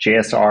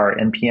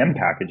JSR NPM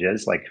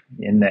packages like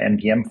in the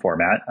NPM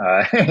format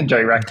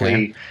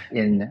directly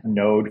in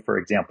Node, for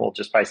example,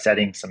 just by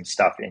setting some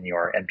stuff in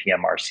your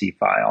NPM RC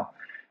file.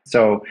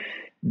 So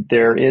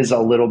there is a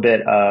little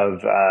bit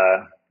of,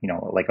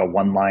 like a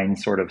one-line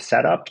sort of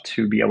setup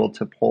to be able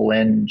to pull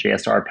in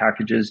JSR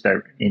packages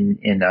that in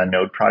a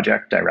Node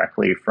project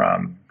directly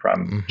from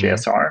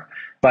JSR.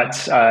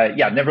 But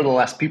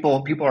nevertheless,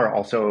 people are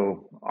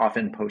also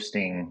often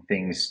posting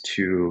things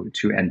to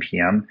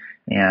NPM,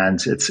 and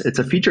it's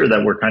a feature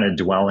that we're kind of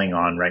dwelling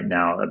on right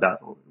now about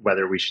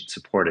whether we should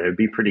support it. It'd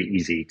be pretty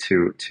easy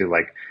to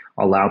like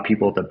allow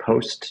people to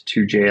post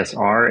to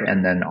JSR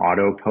and then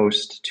auto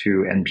post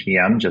to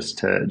NPM just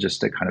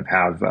to kind of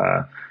have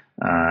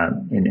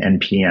an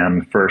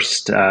NPM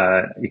first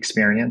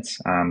experience.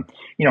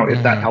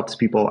 If that helps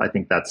people, I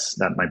think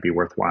that might be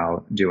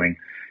worthwhile doing.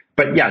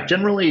 But yeah,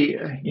 generally,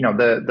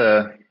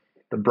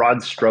 the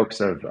broad strokes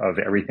of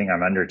everything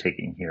I'm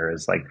undertaking here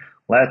is like,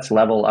 let's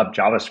level up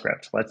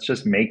JavaScript. Let's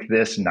just make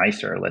this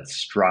nicer. Let's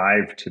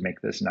strive to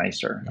make this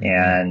nicer.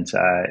 And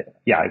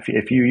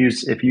if you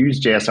use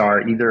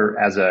JSR either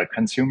as a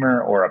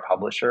consumer or a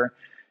publisher,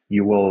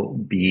 you will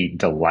be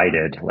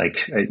delighted.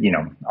 Like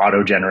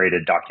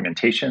auto-generated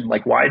documentation.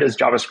 Like, why does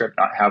JavaScript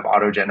not have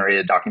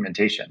auto-generated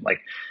documentation?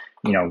 Like,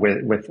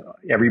 with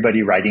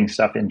everybody writing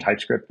stuff in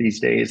TypeScript these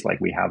days,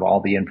 like we have all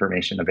the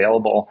information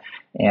available,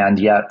 and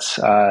yet,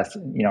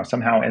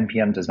 somehow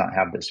NPM does not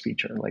have this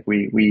feature. Like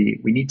we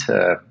need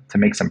to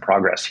make some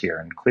progress here,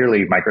 and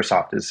clearly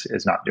Microsoft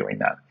is not doing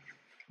that.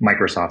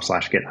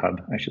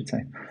 Microsoft/GitHub, I should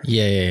say.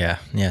 Yeah,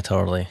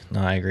 totally. No,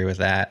 I agree with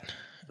that.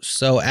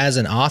 So as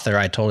an author,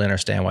 I totally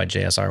understand why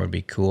JSR would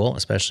be cool,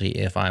 especially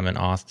if I'm an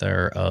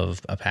author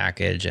of a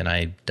package and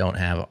I don't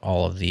have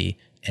all of the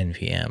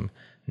NPM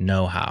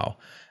know-how.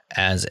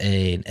 As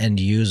an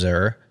end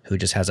user who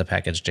just has a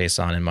package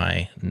JSON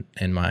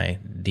in my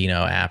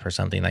Deno app or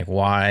something, like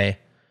why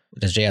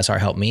does JSR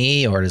help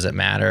me, or does it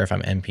matter if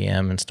I'm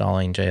NPM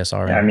installing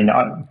JSR? Yeah, I mean,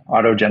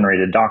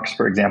 auto-generated docs,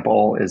 for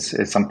example, is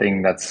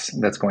something that's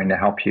going to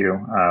help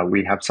you.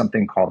 We have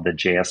something called the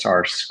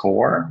JSR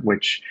score,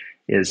 which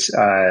is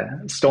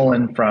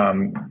stolen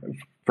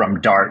from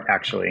Dart,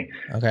 actually,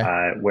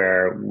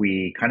 where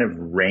we kind of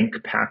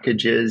rank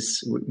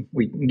packages.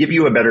 We give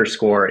you a better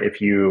score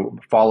if you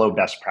follow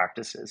best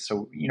practices.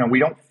 So, we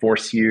don't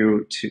force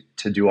you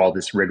to do all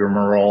this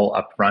rigmarole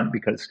up front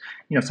because,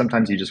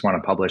 sometimes you just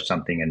want to publish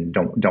something and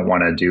don't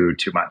want to do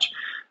too much.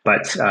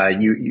 But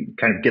you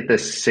kind of get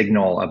this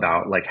signal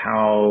about like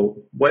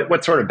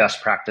what sort of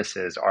best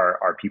practices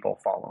are people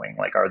following?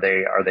 Like, are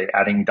they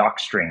adding doc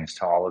strings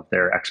to all of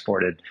their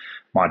exported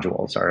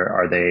modules?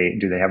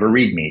 Do they have a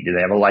README? Do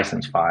they have a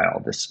license file?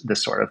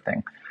 This sort of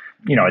thing.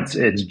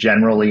 It's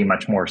generally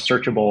much more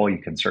searchable. You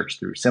can search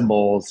through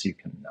symbols. You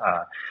can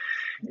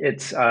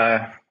it's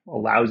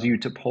allows you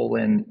to pull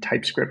in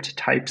TypeScript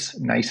types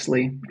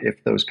nicely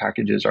if those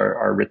packages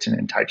are written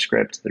in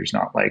TypeScript. There's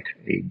not like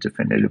a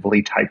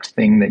definitively typed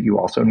thing that you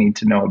also need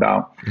to know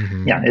about.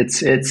 Yeah,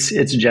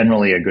 it's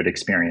generally a good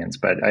experience.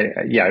 But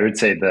I would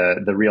say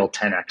the real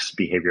 10x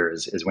behavior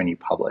is when you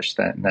publish.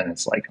 Then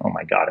it's like, oh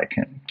my God, I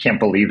can't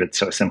believe it's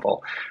so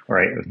simple.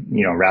 Or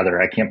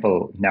rather, I can't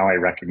believe now I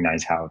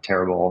recognize how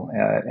terrible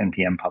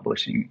NPM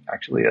publishing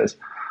actually is.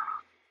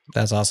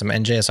 That's awesome.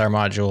 And JSR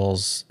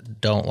modules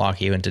don't lock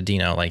you into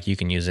Deno. Like you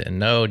can use it in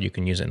Node, you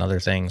can use it in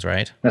other things,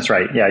 right? That's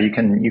right. Yeah, you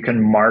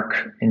can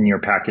mark in your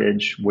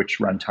package which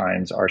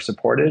runtimes are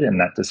supported, and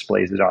that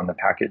displays it on the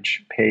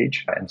package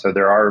page. And so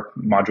there are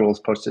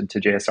modules posted to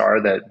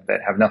JSR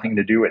that have nothing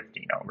to do with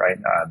Deno, right?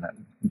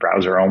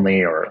 Browser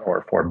only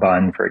or for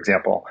Bun, for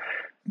example.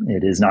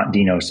 It is not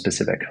Deno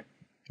specific.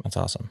 That's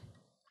awesome.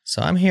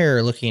 So I'm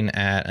here looking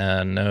at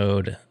a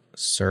Node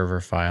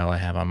server file I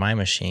have on my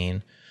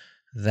machine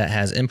that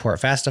has import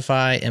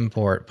Fastify,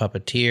 import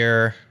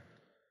Puppeteer,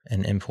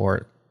 and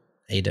import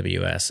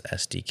AWS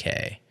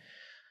SDK.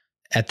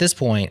 At this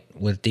point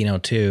with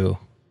Deno 2,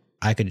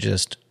 I could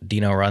just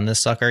Deno run this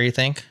sucker, you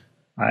think?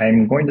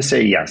 I'm going to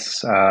say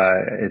yes.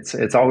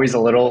 It's always a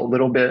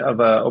little bit of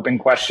an open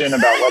question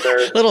about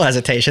whether Little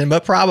hesitation,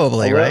 but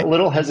probably, right? a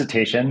little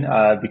hesitation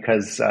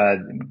because,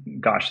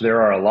 gosh,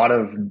 there are a lot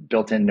of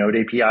built-in Node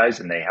APIs,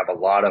 and they have a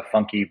lot of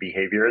funky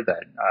behavior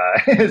that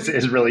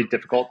is really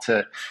difficult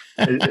to.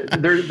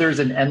 There's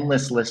an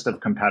endless list of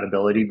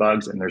compatibility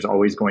bugs, and there's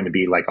always going to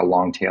be like a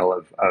long tail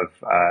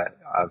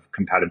of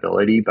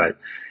compatibility. But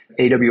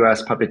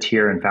AWS,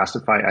 Puppeteer, and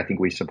Fastify, I think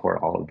we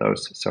support all of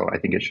those, so I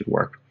think it should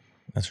work.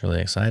 That's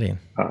really exciting.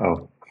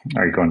 Uh-oh.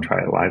 Are you going to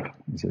try it live?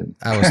 Is it?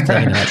 I was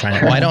thinking about trying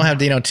it. Well, I don't have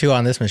Deno 2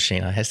 on this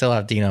machine. I still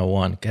have Deno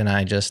 1. Can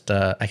I just,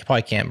 I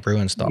probably can't brew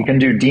install. You can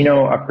do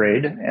Deno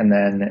upgrade, and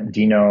then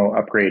Deno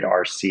upgrade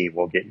RC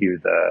will get you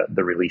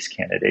the release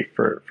candidate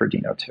for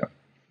Deno 2.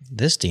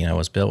 This Deno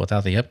was built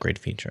without the upgrade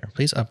feature.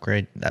 Please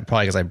upgrade that,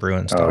 probably because I brew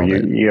installed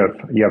it.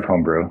 You have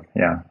homebrew,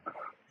 yeah.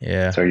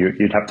 Yeah. So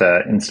you'd have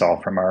to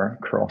install from our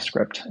curl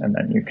script, and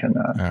then you can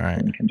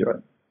you can do it.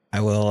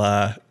 I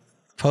will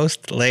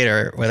post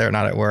later whether or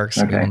not it works.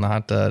 Okay. We will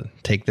not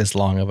take this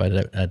long of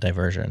a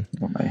diversion,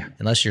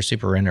 unless you're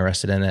super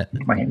interested in it.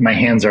 My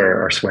hands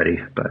are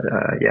sweaty, but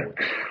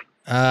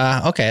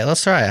yeah. Okay,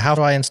 let's try it. How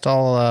do I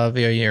install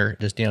via your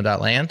just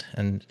Deno.land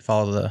and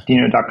follow the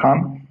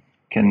Deno.com?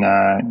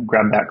 Can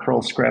grab that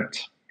curl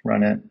script,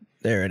 run it.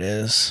 There it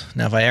is.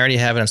 Now, if I already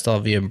have it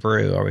installed via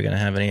brew, are we going to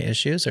have any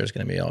issues, or is it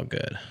going to be all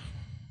good?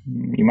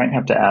 You might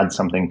have to add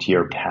something to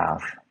your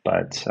path,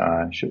 but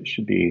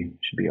should be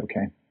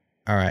okay.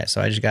 All right,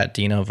 so I just got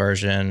Deno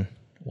version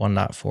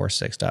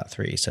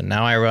 1.46.3. So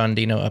now I run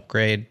Deno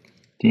upgrade.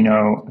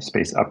 Deno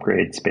space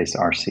upgrade space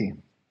RC.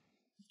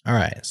 All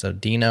right, so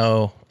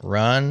Deno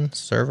run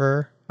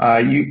server.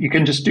 You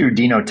can just do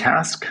Deno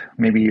task.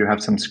 Maybe you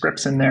have some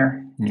scripts in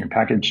there in your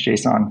package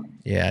JSON.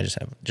 Yeah, I just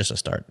have a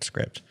start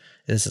script.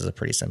 This is a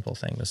pretty simple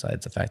thing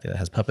besides the fact that it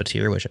has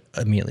Puppeteer, which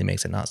immediately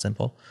makes it not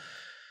simple.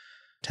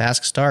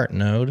 Task start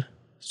node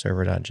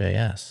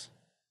server.js.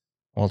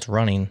 Well, it's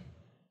running.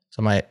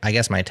 So I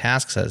guess my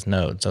task says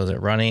node. So is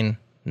it running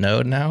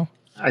node now?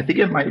 I think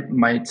it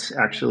might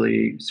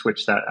actually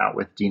switch that out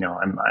with Deno.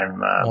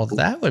 Well,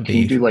 that would be.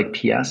 Can you do like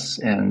PS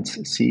and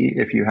see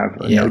if you have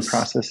node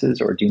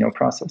processes or Deno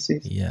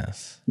processes?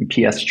 Yes.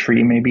 PS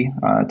tree maybe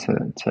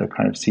to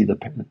kind of see the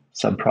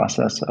sub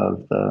process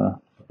of the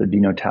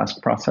Deno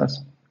task process.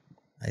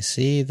 I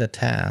see the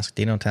task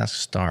Deno task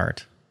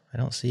start. I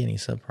don't see any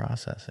sub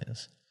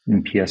processes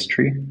in PS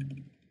tree.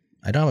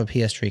 I don't have a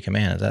PS tree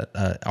command. Is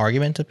that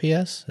argument to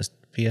PS? Is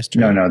PS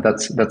tree? No,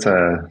 that's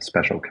a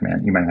special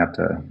command. You might have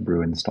to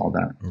brew install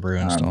that. Brew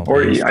install.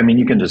 Or I mean,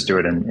 you can just do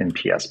it in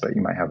PS, but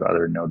you might have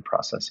other node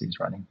processes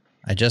running.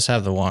 I just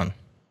have the one.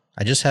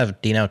 I just have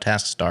Deno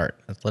task start.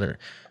 That's literally.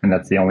 And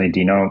that's the only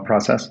Deno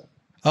process?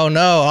 Oh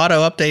no!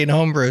 Auto update in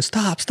homebrew.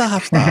 Stop!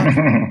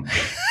 Wah,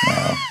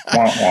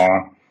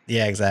 wah.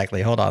 Yeah,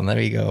 exactly. Hold on. Let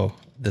me go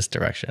this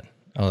direction.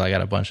 Oh, I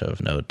got a bunch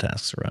of node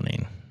tasks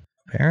running.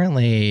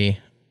 Apparently,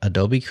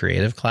 Adobe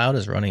Creative Cloud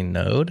is running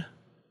Node.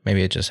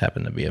 Maybe it just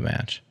happened to be a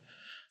match.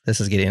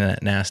 This is getting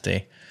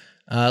nasty.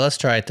 Let's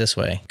try it this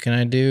way. Can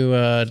I do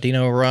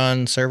Deno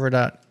run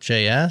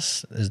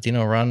server.js? Is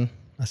Deno run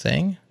a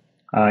thing?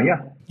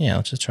 Yeah. Yeah,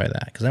 let's just try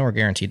that, because then we're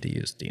guaranteed to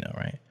use Deno,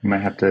 right? You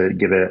might have to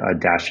give it a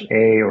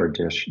 -a or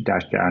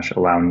dash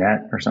allow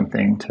net or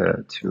something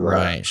to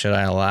Right. Should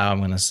I allow? I'm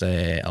going to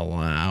say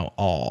allow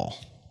all,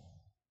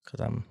 because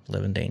I'm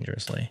living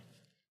dangerously.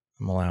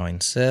 I'm allowing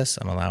sys,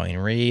 I'm allowing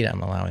read,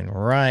 I'm allowing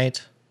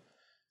write,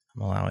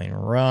 I'm allowing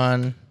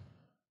run,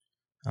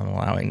 I'm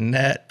allowing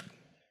net.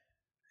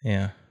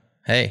 Yeah.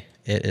 Hey,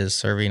 it is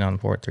serving on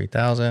port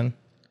 3000.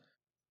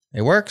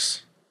 It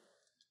works.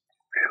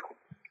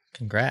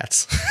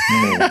 Congrats.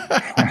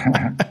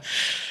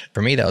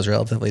 For me, that was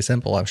relatively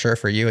simple. I'm sure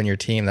for you and your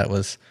team, that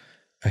was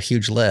a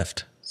huge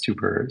lift.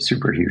 Super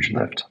huge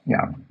lift.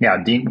 Yeah.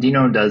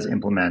 Deno does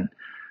implement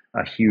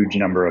a huge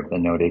number of the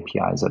Node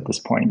APIs at this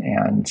point,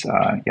 and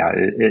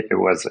it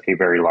was a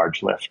very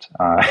large lift.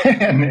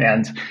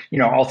 And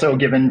also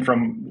given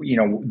from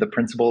the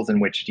principles in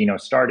which Deno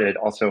started,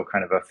 also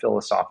kind of a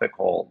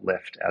philosophical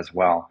lift as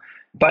well.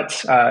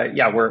 But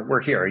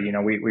we're here.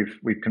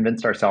 We've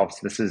convinced ourselves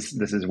this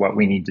is what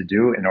we need to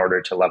do in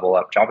order to level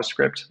up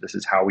JavaScript. This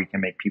is how we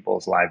can make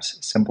people's lives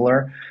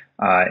simpler,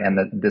 and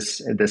that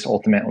this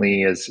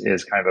ultimately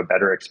is kind of a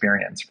better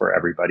experience for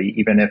everybody.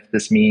 Even if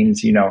this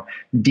means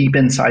deep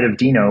inside of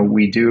Deno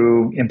we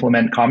do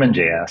implement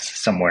CommonJS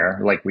somewhere.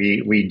 Like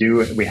we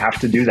have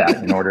to do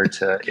that in order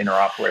to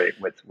interoperate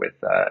with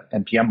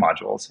npm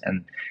modules,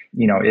 and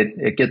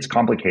it gets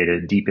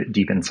complicated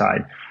deep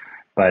inside.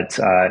 But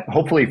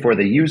hopefully for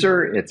the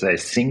user, it's a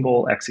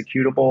single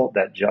executable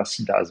that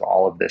just does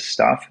all of this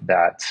stuff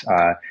that,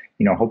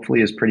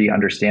 hopefully is pretty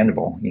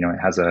understandable. It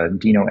has a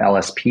Deno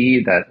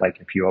LSP that, like,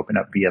 if you open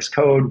up VS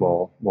Code,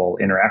 will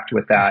interact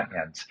with that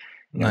and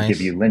Nice.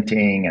 give you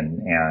linting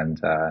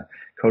and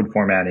code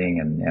formatting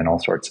and all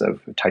sorts of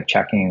type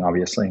checking,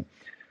 obviously.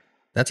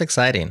 That's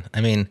exciting.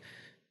 I mean,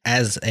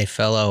 as a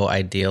fellow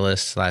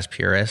idealist slash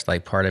purist,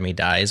 like part of me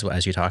dies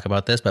as you talk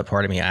about this, but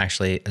part of me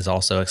actually is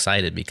also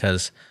excited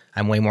because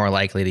I'm way more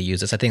likely to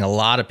use this. I think a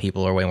lot of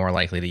people are way more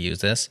likely to use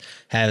this.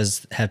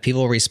 Have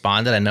people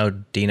responded? I know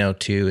Deno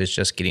 2 is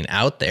just getting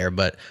out there,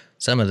 but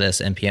some of this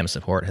NPM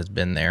support has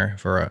been there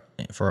for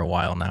a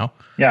while now.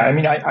 Yeah, I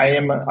mean, I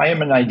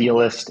am an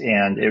idealist,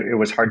 and it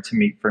was hard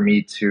for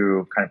me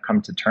to kind of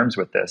come to terms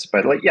with this.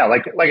 But like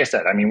I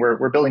said, I mean,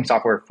 we're building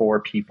software for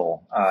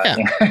people,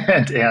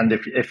 and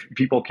if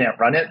people can't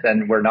run it,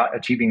 then we're not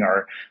achieving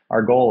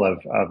our goal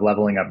of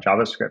leveling up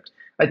JavaScript.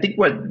 I think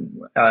what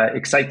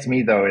excites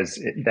me though is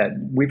that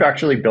we've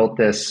actually built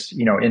this,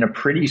 in a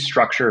pretty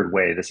structured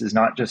way. This is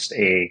not just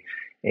a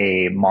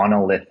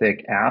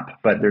monolithic app,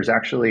 but there's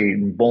actually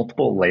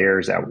multiple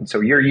layers out.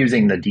 So you're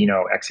using the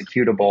Deno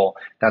executable.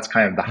 That's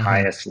kind of the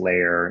highest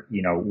layer,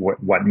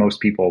 what most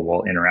people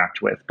will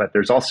interact with. But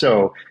there's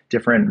also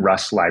different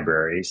Rust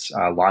libraries,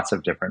 lots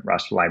of different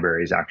Rust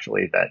libraries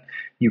actually that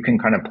you can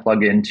kind of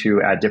plug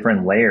into at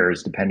different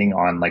layers depending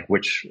on like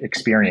which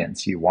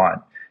experience you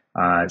want.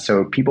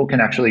 So people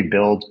can actually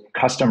build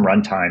custom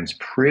runtimes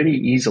pretty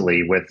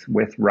easily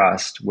with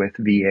Rust, with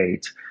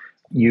V8.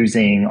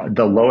 Using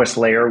the lowest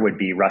layer would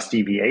be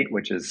Rusty V8,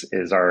 which is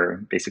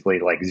our basically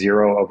like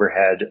zero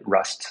overhead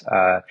Rust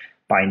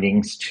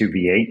bindings to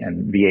V8,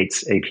 and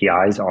V8's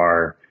APIs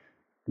are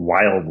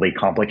wildly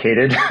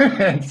complicated.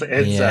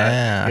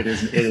 It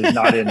is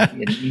not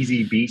an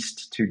easy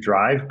beast to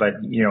drive, but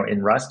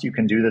in Rust you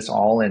can do this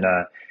all in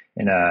a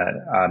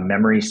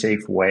memory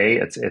safe way.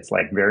 It's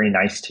like very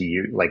nice to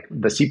use. Like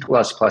the C++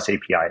 API,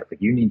 like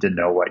you need to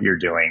know what you're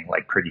doing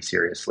like pretty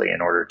seriously in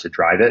order to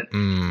drive it.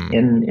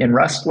 In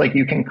Rust, like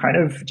you can kind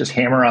of just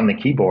hammer on the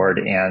keyboard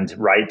and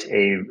write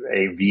a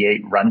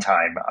V8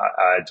 runtime,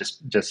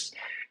 just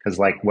because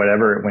like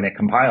whatever, when it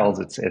compiles,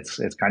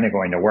 it's kind of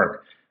going to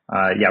work.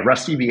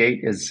 Rusty V8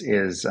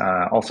 is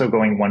also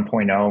going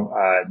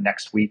 1.0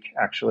 next week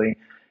actually.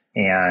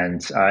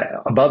 And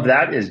above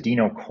that is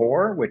Deno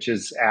Core, which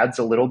adds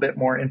a little bit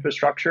more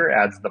infrastructure,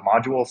 adds the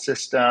module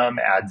system,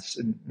 adds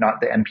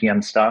not the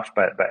NPM stuff,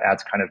 but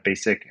adds kind of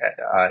basic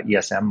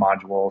ESM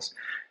modules,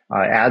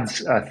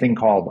 adds a thing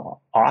called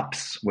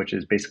ops, which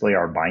is basically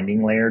our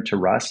binding layer to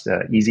Rust,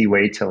 an easy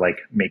way to like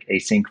make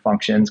async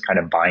functions kind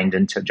of bind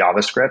into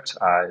JavaScript,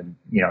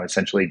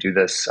 essentially do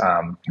this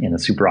in a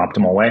super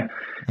optimal way.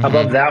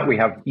 Above that, we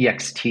have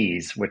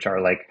EXTs, which are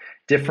like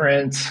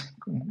different,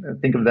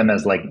 think of them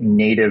as like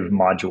native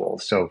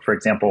modules. So for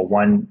example,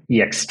 one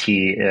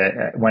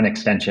EXT, one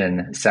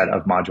extension set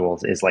of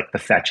modules is like the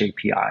fetch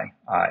API.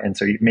 And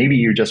so maybe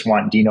you just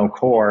want Deno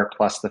Core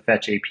plus the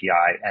fetch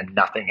API and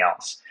nothing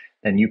else.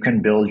 Then you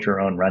can build your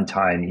own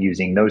runtime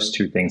using those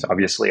two things.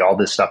 Obviously, all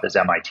this stuff is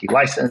MIT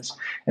licensed.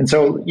 And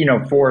so,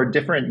 for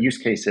different use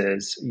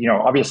cases,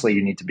 obviously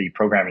you need to be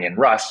programming in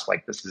Rust.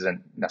 Like this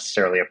isn't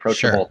necessarily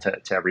approachable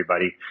to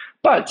everybody.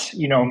 But,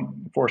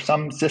 for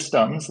some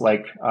systems,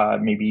 like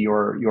maybe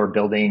you're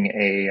building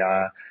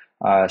a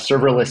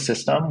serverless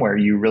system where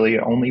you really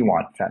only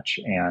want fetch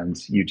and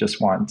you just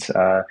want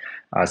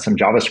some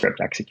JavaScript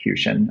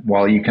execution,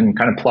 well, you can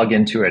kind of plug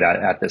into it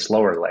at this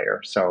lower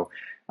layer. So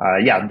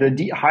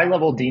the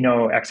high-level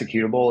Deno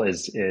executable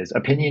is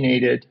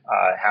opinionated,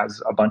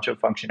 has a bunch of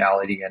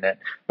functionality in it,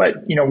 but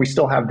we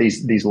still have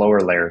these lower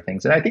layer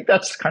things, and I think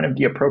that's kind of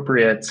the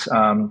appropriate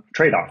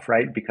trade-off,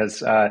 right?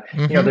 Because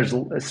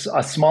there's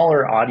a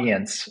smaller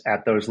audience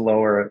at those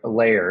lower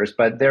layers,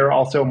 but they're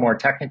also more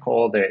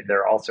technical.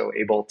 They're also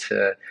able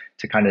to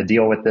kind of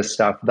deal with this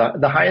stuff.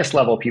 The highest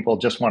level people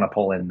just want to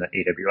pull in the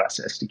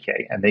AWS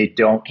SDK, and they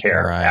don't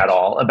care at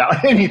all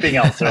about anything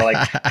else. They're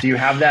like, do you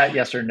have that?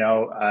 Yes or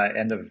no?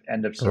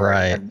 End of story.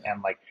 Right.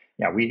 And like,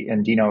 we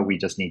in Deno, we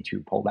just need to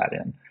pull that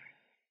in.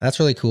 That's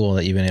really cool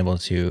that you've been able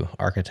to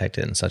architect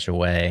it in such a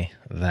way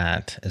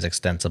that is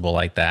extensible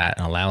like that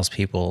and allows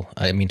people,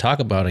 I mean, talk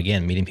about,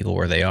 again, meeting people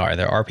where they are.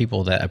 There are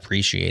people that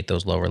appreciate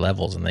those lower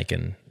levels and they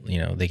can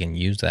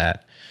use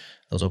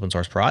those open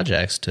source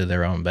projects to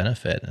their own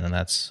benefit. And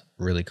that's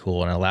really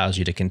cool. And it allows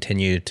you to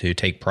continue to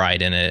take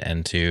pride in it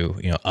and to,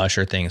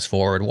 usher things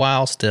forward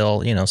while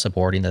still,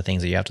 supporting the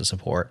things that you have to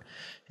support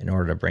in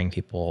order to bring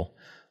people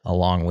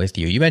along with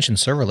you. You mentioned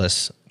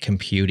serverless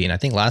computing. I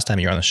think last time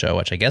you were on the show,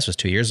 which I guess was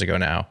 2 years ago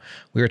now,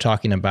 we were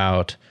talking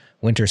about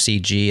Winter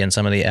CG and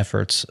some of the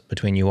efforts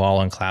between you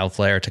all and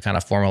Cloudflare to kind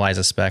of formalize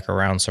a spec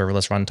around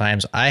serverless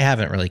runtimes. I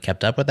haven't really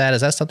kept up with that. Is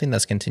that something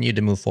that's continued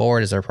to move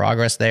forward? Is there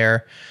progress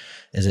there?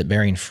 Is it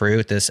bearing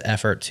fruit, this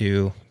effort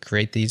to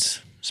create these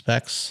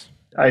specs?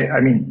 I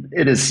mean,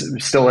 it is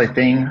still a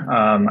thing.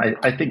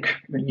 I think,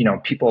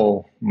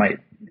 people might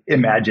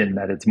imagine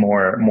that it's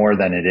more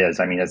than it is.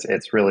 I mean,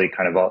 it's really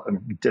kind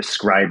of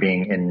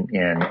describing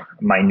in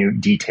minute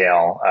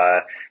detail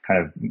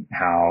kind of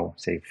how,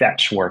 say,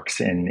 fetch works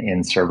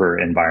in server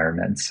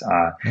environments.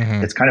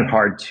 It's kind of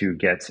hard to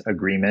get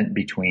agreement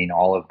between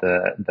all of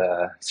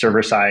the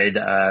server side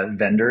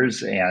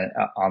vendors and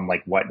on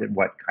like what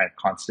kind of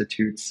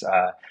constitutes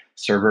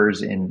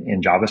servers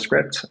in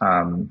JavaScript.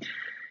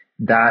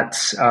 that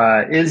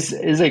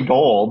is a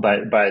goal,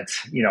 but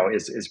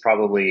is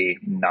probably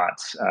not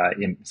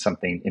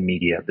something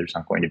immediate. There's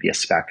not going to be a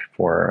spec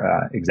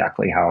for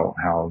exactly how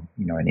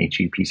an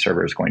HTTP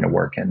server is going to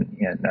work in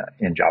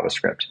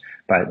JavaScript.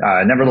 But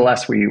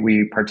nevertheless,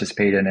 we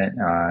participate in it.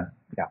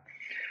 Yeah.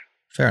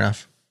 Fair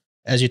enough.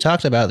 As you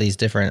talked about these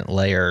different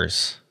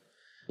layers,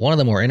 one of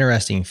the more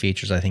interesting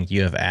features I think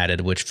you have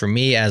added, which for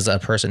me as a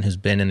person who's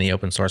been in the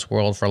open source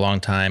world for a long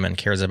time and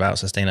cares about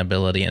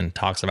sustainability and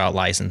talks about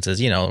licenses,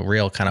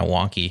 real kind of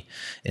wonky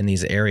in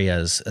these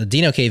areas,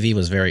 Deno KV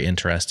was very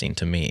interesting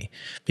to me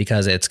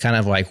because it's kind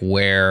of like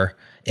where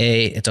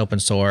it's open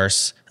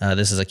source.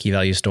 This is a key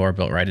value store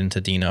built right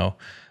into Deno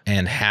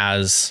and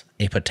has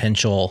a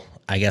potential,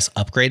 I guess,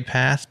 upgrade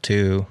path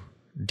to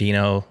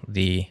Deno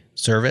the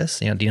service,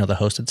 Deno the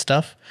hosted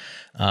stuff.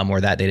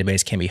 Where that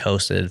database can be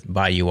hosted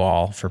by you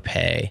all for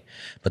pay,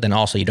 but then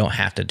also you don't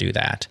have to do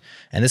that.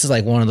 And this is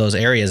like one of those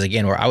areas,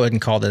 again, where I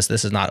wouldn't call this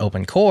is not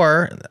open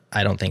core.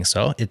 I don't think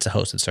so. It's a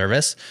hosted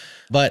service,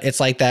 but it's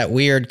like that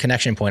weird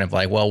connection point of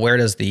like, well, where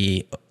does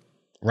the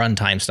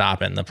runtime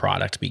stop and the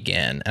product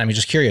begin? And I'm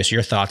just curious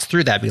your thoughts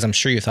through that, because I'm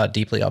sure you thought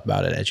deeply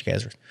about it as you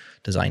guys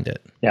designed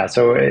it. Yeah.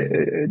 So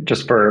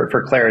just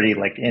for clarity,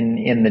 like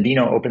in the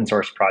Deno open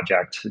source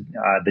project,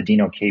 the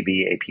Deno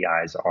KV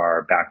APIs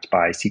are backed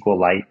by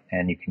SQLite,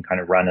 and you can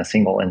kind of run a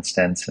single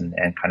instance and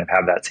kind of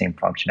have that same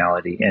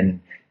functionality. In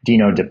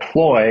Deno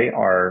deploy,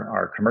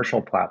 our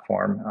commercial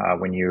platform,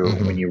 when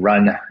you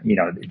run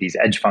these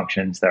edge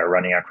functions that are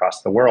running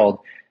across the world,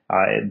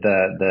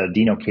 the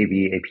Deno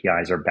KV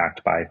APIs are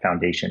backed by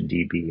Foundation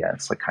DB.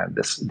 It's like kind of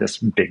this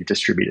big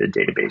distributed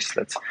database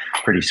that's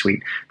pretty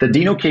sweet. The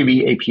Deno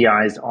KV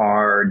APIs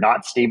are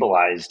not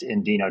stabilized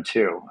in Deno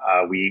 2.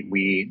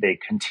 They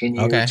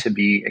continue to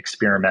be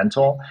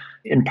experimental,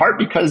 in part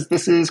because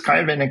this is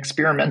kind of an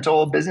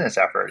experimental business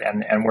effort,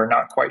 and we're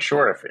not quite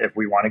sure if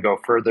we want to go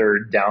further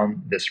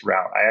down this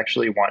route. I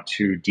actually want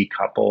to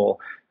decouple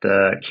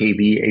the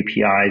KV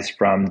APIs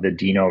from the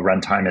Deno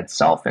runtime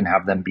itself and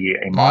have them be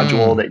a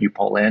module that you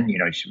pull in. You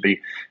should be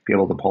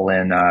able to pull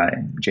in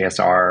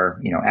JSR,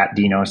 at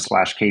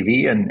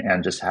Deno/KV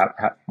and just have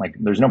like,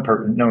 there's no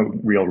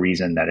real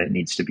reason that it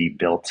needs to be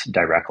built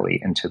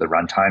directly into the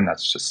runtime.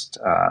 That's just,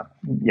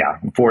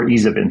 for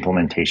ease of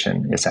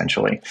implementation,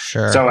 essentially.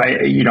 Sure. So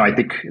I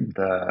think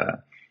the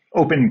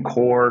open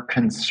core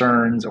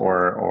concerns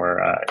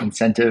or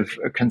incentive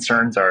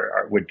concerns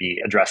would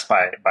be addressed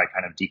by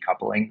kind of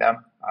decoupling them.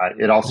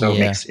 It also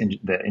makes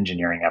the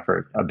engineering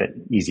effort a bit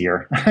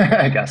easier,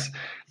 I guess.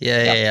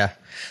 Yeah.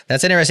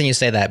 That's interesting you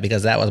say that,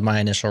 because that was my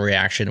initial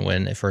reaction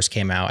when it first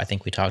came out. I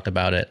think we talked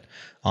about it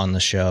on the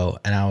show,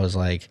 and I was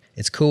like,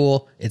 it's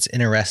cool, it's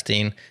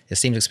interesting, it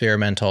seems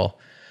experimental.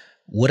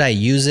 Would I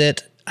use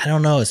it? I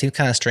don't know. It seems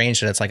kind of strange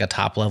that it's like a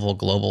top level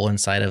global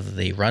inside of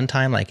the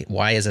runtime. Like,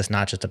 why is this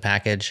not just a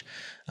package?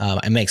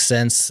 It makes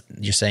sense.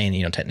 You're saying,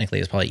 technically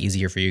it's probably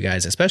easier for you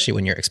guys, especially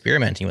when you're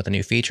experimenting with a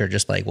new feature,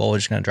 just like, well, we're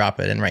just going to drop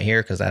it in right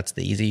here because that's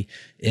the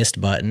easiest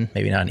button,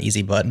 maybe not an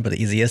easy button, but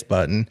the easiest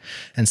button,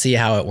 and see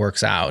how it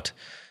works out.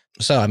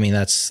 So, I mean,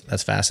 that's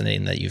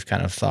fascinating that you've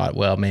kind of thought,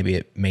 well, maybe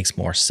it makes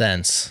more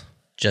sense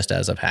just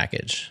as a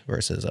package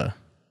versus a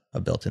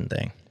built-in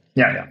thing.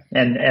 Yeah.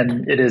 And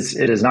it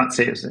is not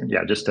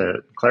just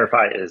to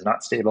clarify, it is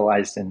not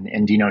stabilized in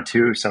Deno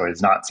 2, so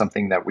it's not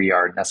something that we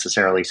are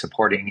necessarily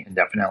supporting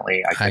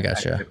indefinitely. I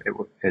gotcha.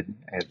 It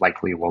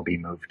likely will be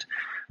moved.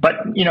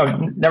 But,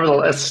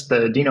 nevertheless,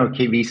 the Deno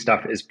KV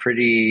stuff is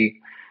pretty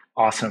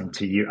awesome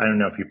to you. I don't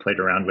know if you played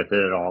around with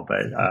it at all,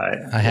 but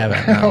I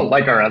haven't. No.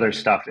 Like our other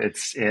stuff,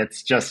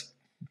 it's just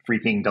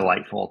freaking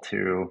delightful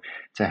to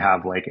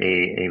have like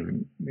a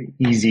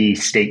easy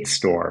state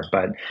store.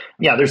 But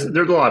yeah, there's a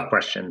lot of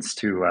questions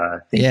to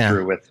think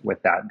through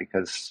with that,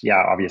 because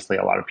obviously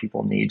a lot of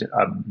people need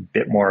a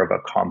bit more of a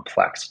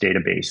complex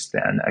database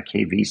than a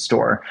KV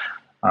store,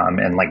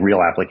 and like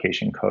real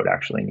application code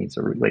actually needs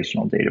a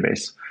relational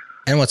database.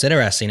 And what's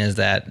interesting is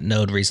that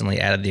Node recently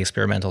added the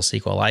experimental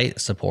SQLite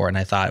support, and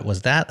I thought,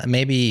 was that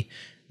maybe,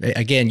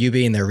 again, you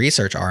being their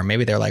research arm,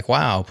 maybe they're like,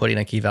 wow, putting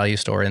a key value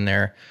store in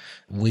there,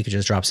 we could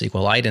just drop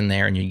SQLite in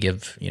there and you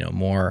give,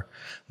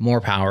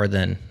 more power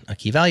than a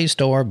key value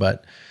store.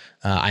 But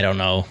I don't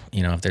know,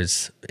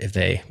 if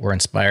they were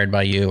inspired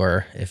by you,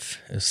 or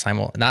if it's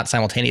not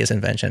simultaneous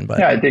invention.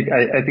 But I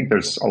think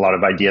there's a lot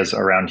of ideas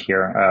around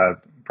here.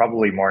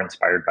 Probably more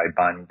inspired by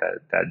Bun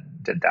that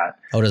did that.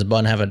 Oh, does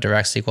Bun have a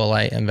direct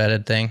SQLite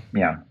embedded thing?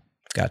 Yeah,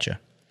 gotcha.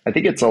 I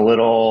think it's a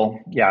little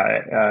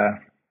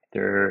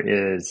there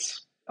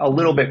is a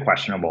little bit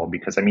questionable,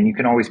 because I mean, you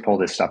can always pull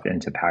this stuff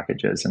into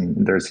packages,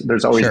 and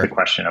there's always the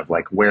question of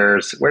like,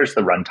 where's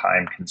the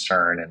runtime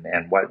concern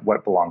and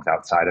what belongs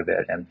outside of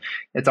it, and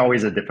it's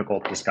always a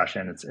difficult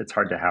discussion. It's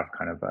hard to have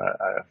kind of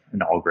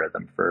an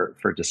algorithm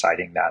for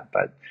deciding that,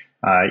 but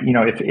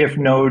if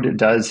Node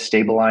does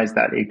stabilize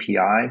that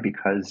API,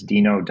 because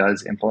Deno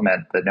does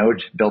implement the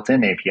Node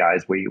built-in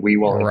APIs, we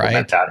will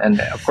implement that. And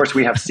of course,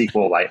 we have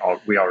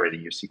SQLite. We already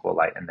use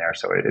SQLite in there,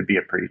 so it'd be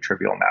a pretty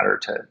trivial matter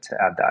to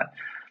add that.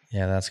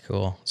 Yeah, that's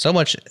cool. So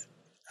much.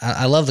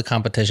 I love the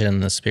competition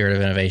and the spirit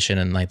of innovation,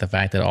 and like the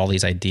fact that all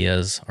these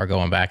ideas are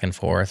going back and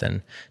forth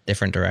in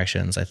different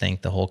directions. I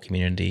think the whole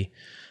community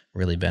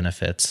really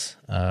benefits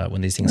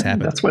when these things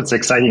happen. That's what's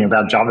exciting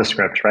about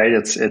JavaScript, right?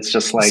 It's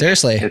just like,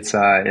 seriously, it's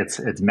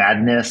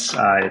madness,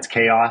 it's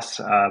chaos,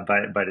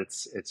 but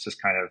it's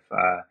just kind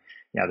of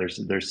yeah.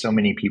 There's so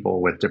many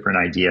people with different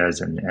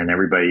ideas, and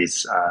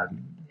everybody's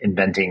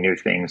inventing new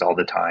things all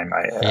the time.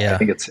 I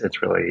think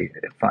it's really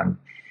fun.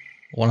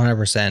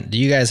 100%. Do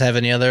you guys have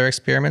any other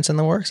experiments in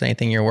the works?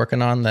 Anything you're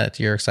working on that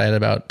you're excited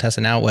about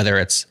testing out, whether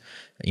it's,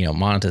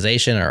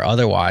 monetization or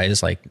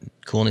otherwise, like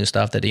cool new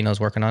stuff that Deno's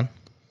working on?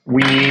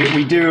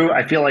 We do.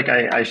 I feel like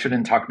I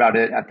shouldn't talk about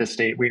it at this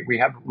state. We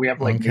have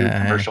like new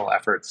commercial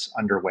efforts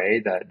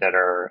underway that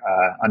are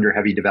under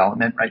heavy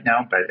development right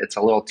now, but it's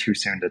a little too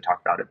soon to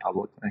talk about it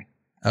publicly.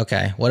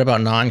 Okay. What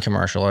about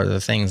non-commercial, or the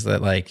things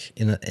that like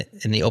in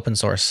the open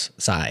source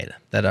side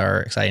that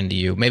are exciting to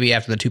you? Maybe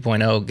after the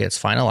 2.0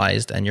 gets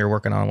finalized and you're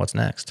working on what's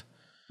next.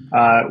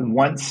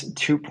 Once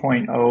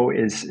 2.0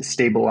 is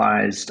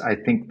stabilized, I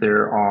think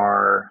there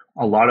are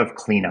a lot of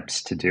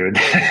cleanups to do.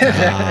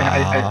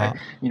 I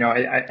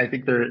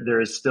think there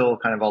is still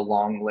kind of a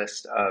long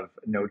list of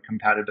node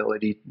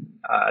compatibility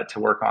to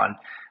work on.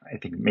 I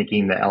think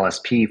making the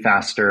LSP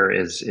faster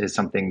is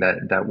something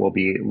that we'll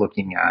be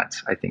looking at.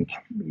 I think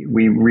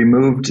we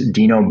removed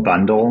Deno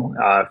Bundle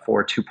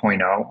for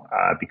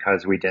 2.0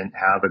 because we didn't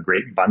have a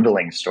great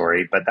bundling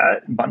story, but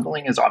that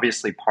bundling is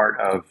obviously part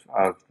of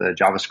the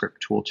JavaScript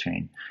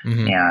toolchain.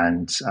 Mm-hmm.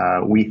 And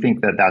we think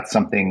that that's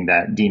something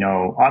that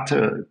Deno ought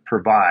to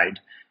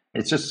provide.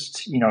 It's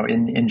just,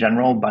 in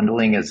general,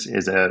 bundling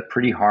is a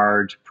pretty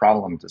hard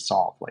problem to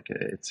solve. Like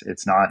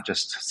it's not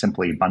just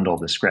simply bundle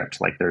the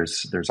script. Like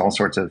there's all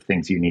sorts of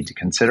things you need to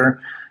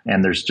consider,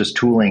 and there's just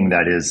tooling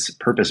that is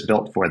purpose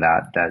built for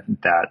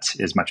that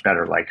is much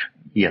better, like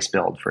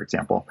ESBuild, for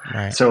example.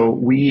 Right. So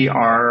we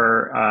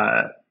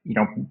are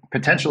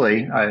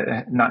potentially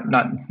not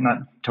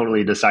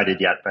totally decided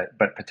yet,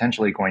 but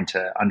potentially going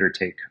to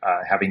undertake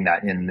having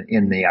that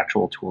in the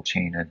actual tool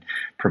chain and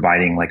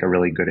providing like a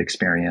really good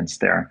experience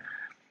there.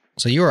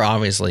 So you are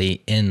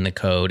obviously in the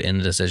code, in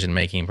the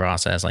decision-making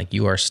process. Like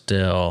you are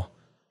still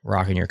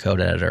rocking your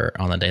code editor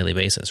on a daily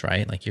basis,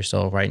 right? Like you're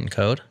still writing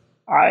code?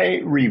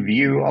 I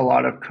review a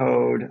lot of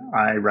code.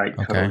 I write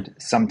code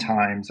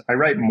sometimes. I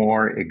write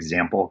more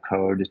example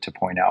code to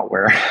point out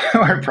where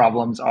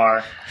problems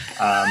are.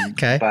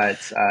 But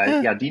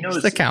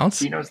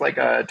Deno's like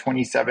a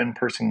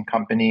 27-person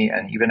company,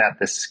 and even at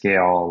this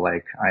scale,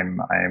 like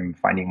I'm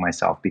finding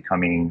myself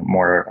becoming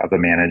more of a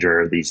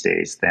manager these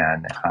days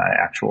than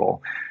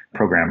actual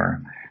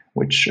programmer,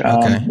 which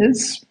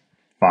is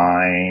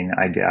fine,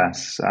 I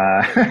guess.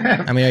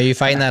 I mean, are you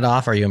fighting that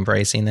off? Are you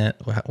embracing it?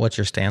 What's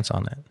your stance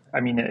on it? I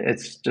mean,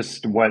 it's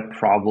just what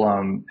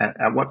problem,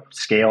 at what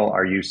scale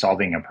are you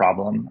solving a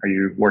problem? Are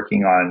you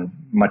working on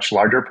much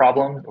larger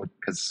problems?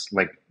 Because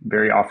like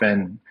very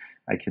often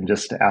I can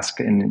just ask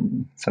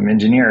some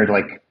engineer,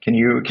 like, can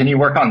you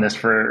work on this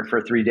for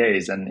 3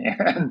 days? And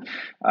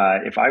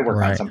if I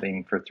work on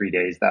something for 3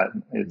 days, that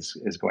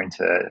is going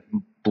to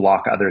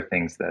block other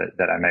things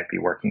that I might be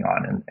working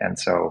on. And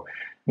so,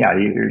 yeah,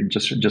 you're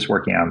just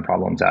working on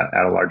problems at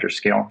a larger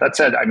scale. That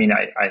said, I mean,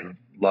 I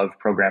love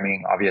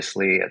programming.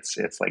 Obviously,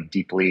 it's like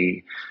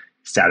deeply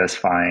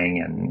satisfying,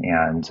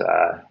 and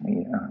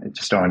I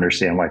just don't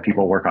understand why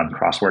people work on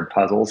crossword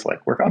puzzles.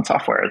 Like work on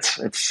software. It's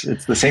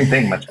the same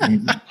thing,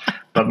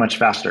 but much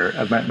faster,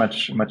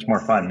 much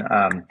more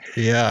fun.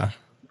 Yeah.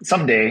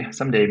 Someday,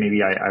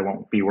 maybe I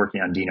won't be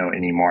working on Deno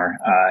anymore,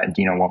 and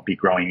Deno won't be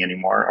growing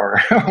anymore, or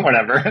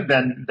whatever.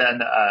 Then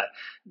I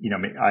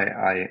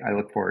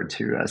look forward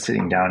to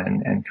sitting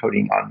down and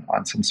coding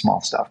on some small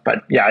stuff.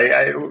 But yeah,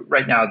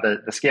 right now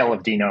the scale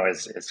of Deno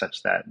is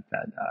such that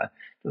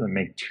doesn't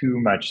make too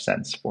much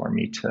sense for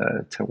me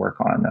to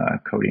work on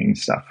coding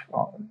stuff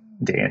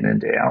day in and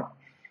day out.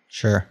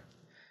 Sure.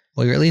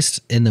 Well, you're at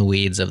least in the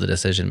weeds of the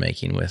decision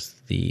making with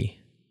the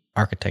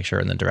architecture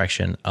and the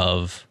direction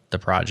of the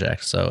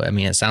project. So, I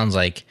mean, it sounds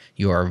like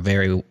you are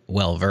very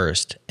well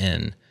versed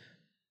in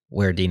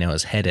where Deno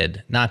is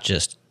headed, not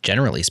just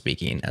generally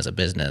speaking as a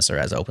business or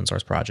as an open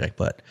source project,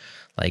 but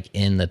like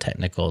in the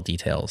technical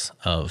details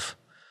of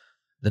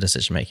the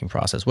decision making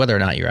process, whether or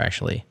not you're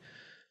actually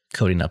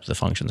coding up the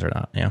functions or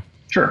not. Yeah.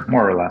 Sure.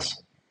 More or less.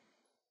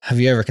 Have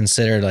you ever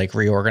considered like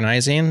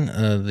reorganizing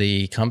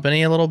the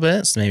company a little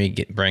bit? So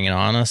maybe bringing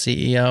on a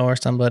CEO or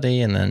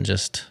somebody, and then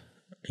just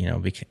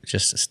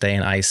stay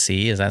in IC?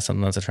 Is that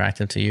something that's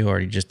attractive to you, or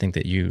do you just think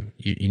that you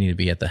need to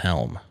be at the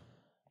helm?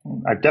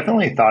 I've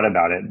definitely thought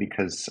about it,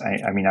 because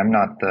I mean, I'm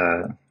not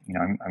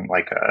I'm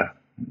like a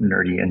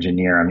nerdy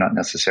engineer. I'm not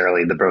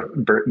necessarily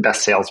the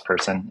best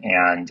salesperson,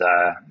 and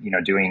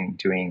doing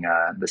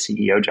the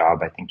CEO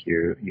job, I think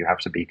you have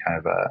to be kind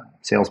of a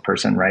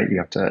salesperson, right? You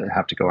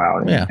have to go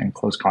out and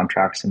close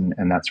contracts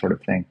and that sort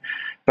of thing.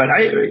 But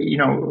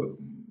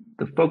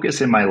the focus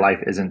in my life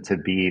isn't to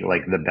be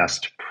like the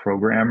best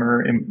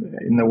programmer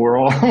in the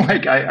world.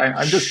 Like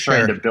I'm just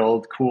trying to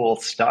build cool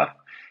stuff.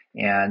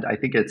 And I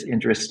think it's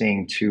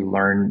interesting to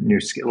learn new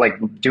skills. Like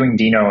doing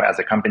Deno as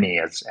a company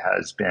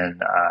has been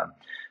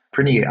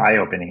pretty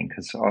eye-opening,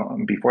 because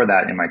before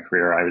that in my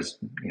career, I was,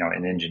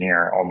 an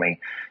engineer only,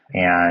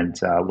 and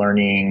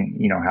learning,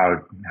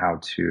 how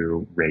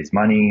to raise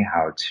money,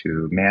 how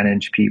to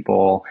manage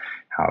people,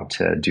 how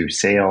to do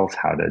sales,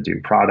 how to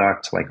do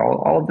product, like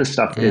all of this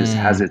stuff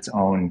has its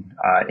own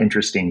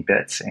interesting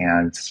bits.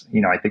 And,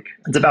 I think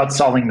it's about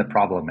solving the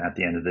problem at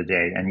the end of the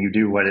day, and you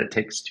do what it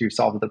takes to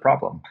solve the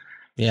problem.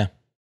 Yeah.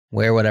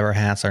 Wear whatever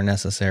hats are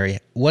necessary.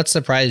 What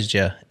surprised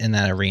you in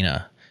that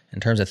arena in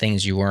terms of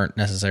things you weren't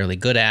necessarily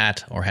good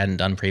at or hadn't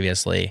done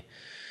previously?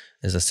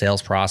 Is the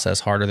sales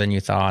process harder than you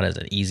thought? Is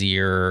it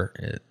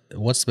easier?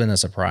 What's been a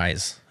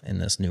surprise in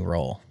this new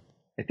role?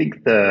 I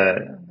think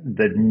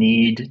the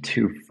need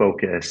to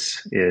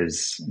focus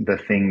is the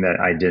thing that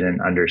I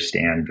didn't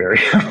understand very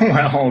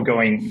well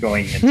going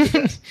into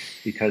this,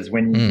 because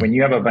when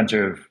you have a bunch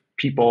of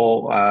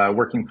people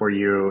working for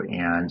you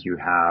and you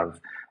have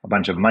a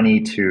bunch of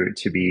money to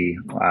be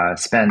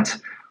spent,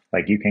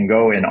 like you can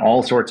go in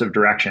all sorts of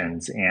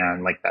directions,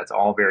 and like that's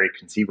all very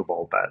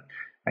conceivable. But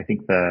I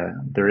think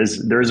there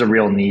is a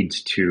real need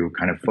to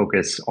kind of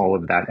focus all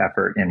of that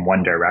effort in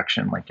one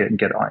direction, like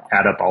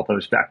add up all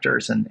those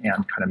vectors and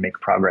kind of make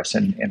progress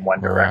in one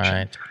direction.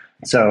 Right.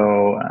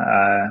 So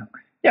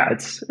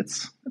it's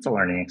a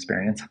learning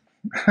experience.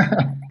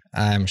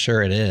 I'm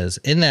sure it is.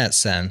 In that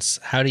sense,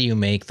 how do you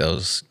make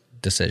those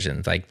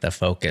decisions? Like the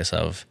focus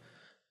of,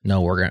 no,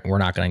 we're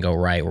not going to go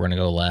right, we're going to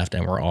go left,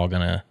 and we're all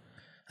going to,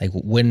 like,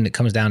 when it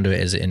comes down to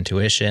it, is it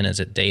intuition? Is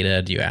it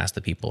data? Do you ask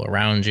the people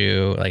around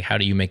you? Like, how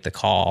do you make the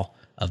call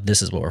of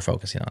this is what we're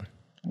focusing on?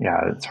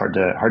 Yeah, it's hard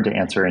to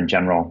answer in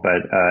general,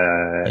 but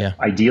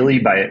ideally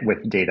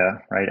with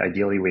data, right?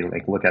 Ideally, we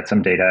look at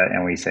some data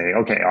and we say,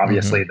 okay,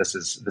 obviously this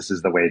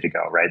is the way to go,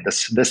 right?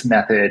 This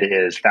method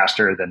is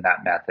faster than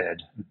that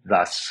method,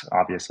 thus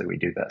obviously we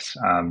do this.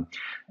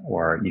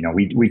 Or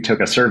we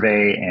took a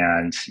survey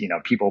and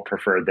people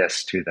prefer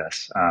this to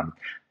this.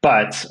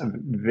 But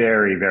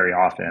very, very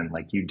often,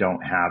 like you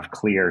don't have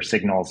clear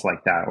signals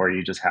like that, or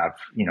you just have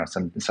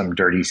some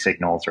dirty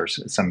signals or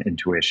some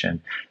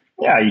intuition.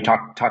 Yeah, you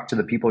talk to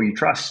the people you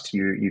trust.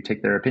 You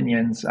take their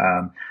opinions.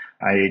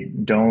 I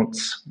don't,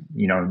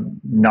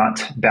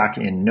 not back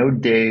in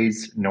Node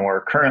days, nor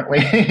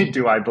currently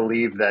do I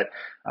believe that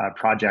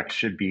projects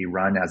should be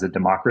run as a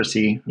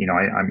democracy.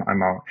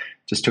 I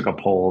just took a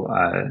poll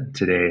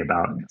today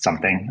about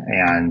something,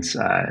 and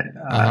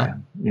I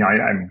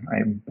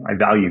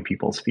value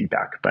people's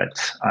feedback, but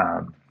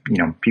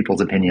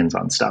people's opinions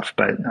on stuff.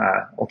 But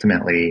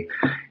ultimately,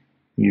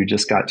 you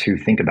just got to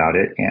think about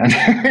it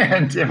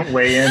and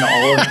weigh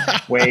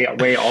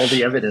all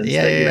the evidence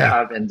you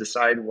have, and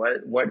decide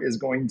what is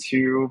going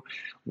to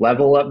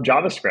level up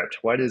JavaScript,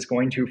 what is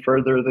going to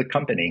further the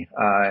company,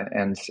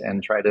 and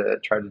try to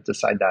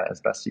decide that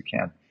as best you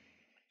can.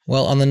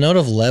 Well, on the note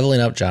of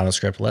leveling up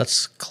JavaScript,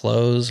 let's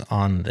close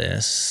on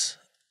this: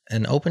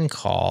 an open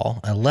call,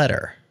 a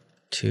letter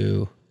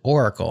to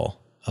Oracle,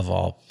 of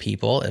all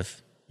people,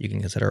 if you can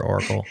consider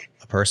Oracle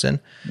a person.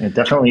 It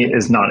definitely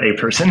is not a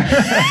person.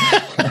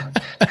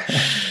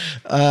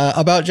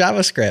 About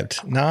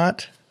JavaScript,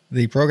 not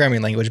the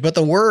programming language, but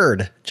the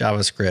word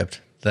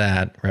JavaScript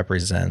that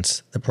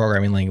represents the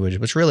programming language,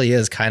 which really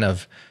is kind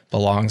of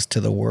belongs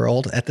to the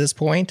world at this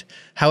point.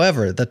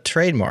 However, the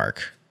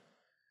trademark,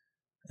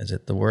 is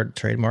it the word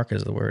trademark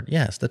is the word?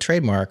 Yes, the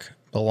trademark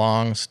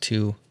belongs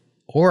to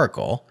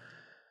Oracle.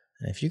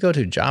 And if you go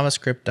to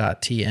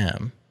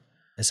javascript.tm,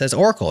 it says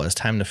Oracle, it's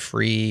time to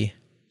free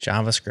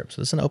JavaScript.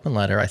 So this is an open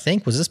letter. I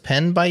think, was this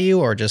penned by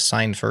you or just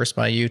signed first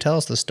by you? Tell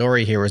us the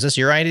story here. Was this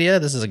your idea?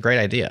 This is a great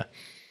idea.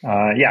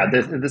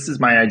 This is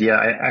my idea.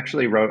 I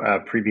actually wrote a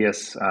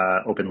previous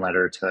open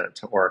letter to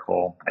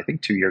Oracle, I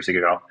think 2 years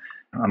ago,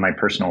 on my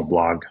personal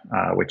blog,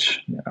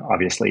 which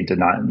obviously did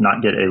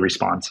not get a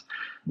response.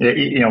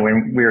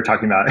 When we were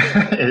talking about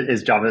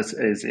is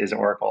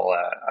Oracle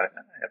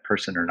a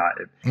person or not,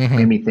 it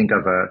made me think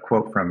of a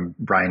quote from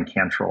Brian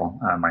Cantrell,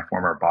 my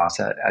former boss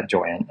at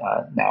Joyent,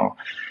 now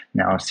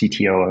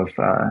CTO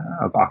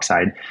of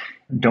Oxide.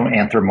 Don't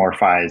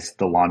anthropomorphize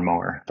the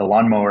lawnmower. The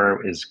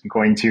lawnmower is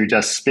going to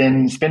just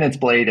spin its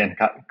blade and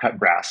cut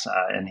grass.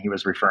 And he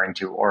was referring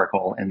to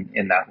Oracle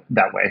in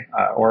that way.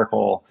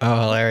 Oracle.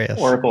 Oh, hilarious.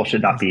 Oracle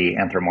should not be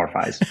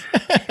anthropomorphized.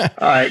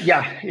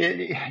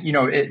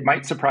 It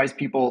might surprise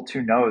people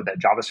to know that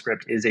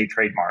JavaScript is a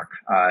trademark.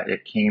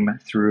 It came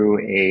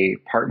through a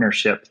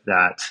partnership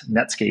that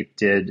Netscape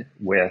did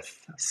with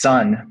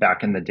Sun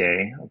back in the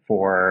day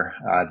for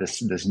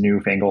this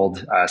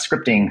newfangled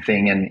scripting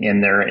thing in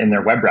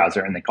their web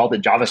browser. And they called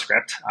it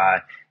JavaScript.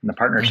 And the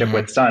partnership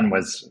with Sun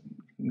was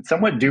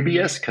somewhat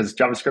dubious because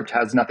JavaScript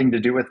has nothing to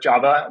do with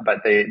Java,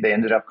 but they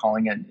ended up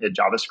calling it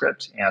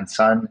JavaScript, and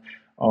Sun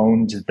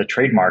owned the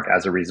trademark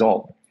as a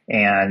result.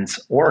 And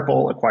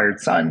Oracle acquired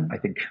Sun, I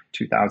think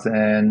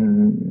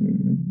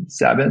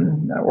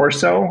 2007 or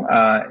so.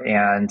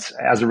 And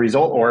as a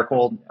result,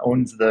 Oracle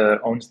owns the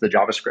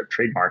JavaScript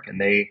trademark, and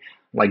they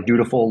like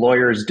dutiful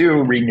lawyers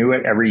do, renew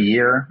it every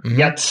year.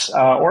 Yet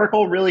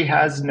Oracle really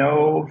has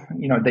no,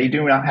 they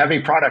do not have a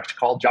product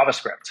called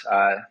JavaScript.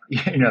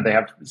 They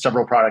have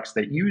several products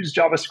that use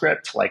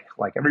JavaScript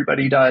like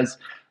everybody does,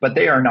 but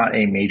they are not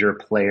a major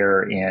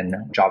player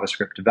in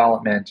JavaScript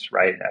development,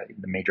 right?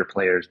 The major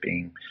players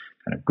being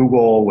kind of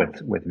Google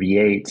with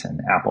V8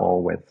 and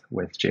Apple with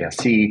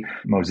JSC,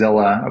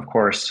 Mozilla, of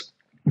course.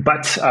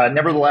 But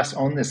nevertheless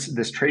own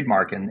this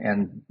trademark.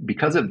 And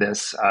because of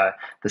this,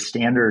 the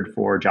standard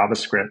for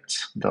JavaScript,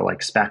 the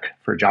spec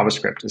for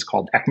JavaScript is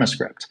called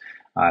ECMAScript.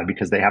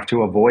 Because they have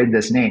to avoid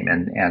this name.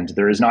 And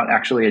there is not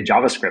actually a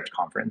JavaScript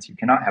conference. You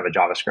cannot have a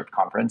JavaScript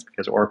conference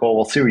because Oracle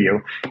will sue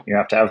you. You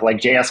have to have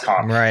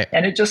JSConf. Right.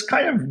 And it just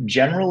kind of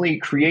generally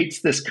creates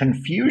this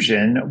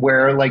confusion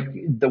where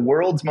the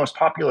world's most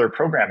popular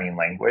programming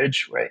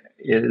language, right,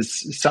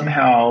 is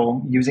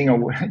somehow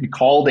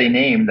called a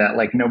name that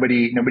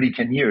nobody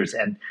can use.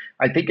 And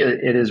I think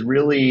it is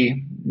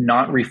really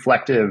not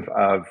reflective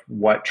of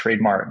what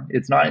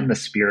it's not in the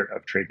spirit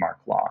of trademark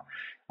law.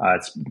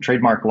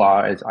 Trademark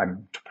law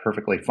I'm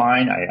perfectly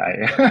fine.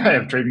 I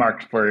have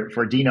trademarked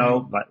for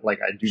Deno, but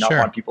I do not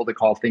want people to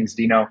call things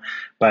Deno.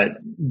 But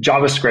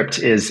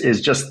JavaScript is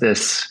just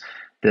this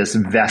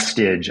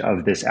vestige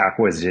of this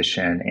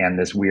acquisition and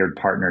this weird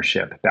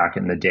partnership back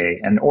in the day.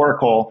 And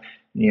Oracle,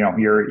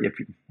 if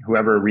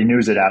whoever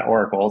renews it at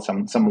Oracle,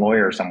 some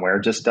lawyer somewhere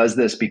just does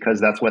this because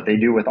that's what they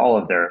do with all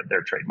of their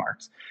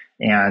trademarks.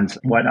 And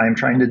what I'm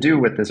trying to do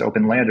with this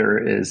open letter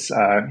is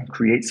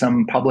create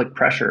some public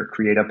pressure,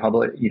 create a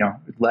public,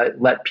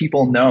 let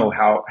people know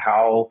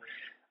how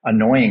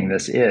annoying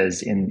this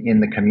is in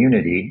the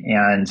community.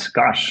 And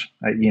gosh,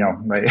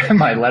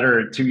 my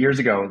letter 2 years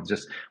ago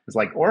just was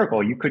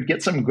Oracle, you could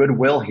get some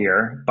goodwill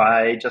here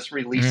by just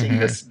releasing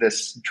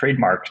this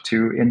trademark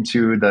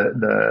into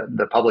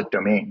the public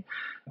domain.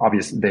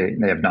 Obviously,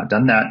 they have not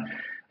done that.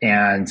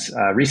 And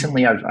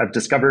recently, I've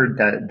discovered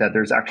that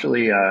there's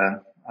actually a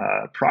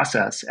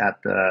process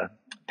at the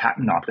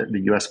patent office,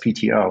 the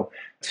USPTO,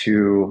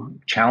 to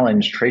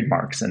challenge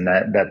trademarks, and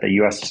that the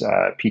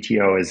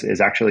USPTO is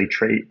actually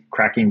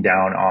cracking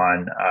down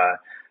on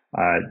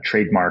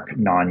trademark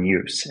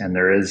non-use. And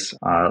there is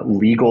a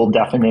legal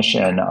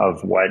definition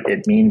of what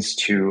it means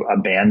to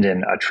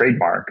abandon a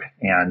trademark.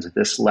 And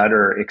this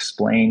letter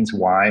explains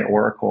why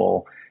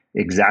Oracle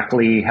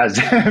exactly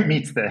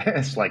meets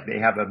this. They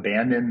have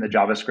abandoned the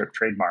JavaScript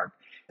trademark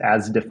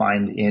as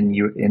defined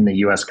in the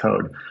US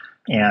code.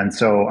 And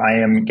so I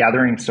am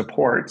gathering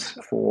support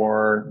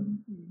for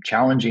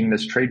challenging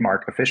this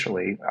trademark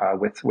officially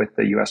with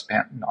the U.S.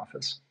 Patent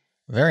Office.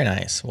 Very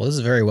nice. Well, this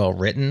is very well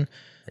written.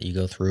 You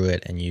go through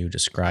it and you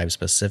describe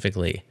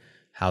specifically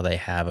how they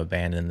have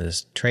abandoned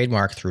this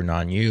trademark through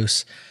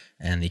non-use.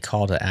 And the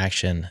call to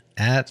action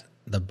at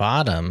the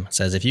bottom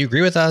says, if you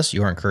agree with us,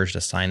 you are encouraged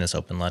to sign this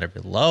open letter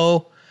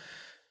below.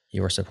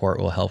 Your support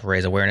will help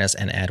raise awareness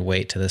and add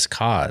weight to this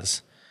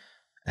cause.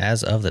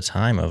 As of the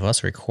time of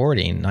us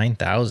recording,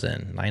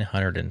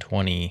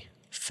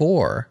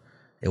 9,924.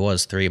 It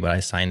was 3, but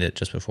I signed it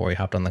just before we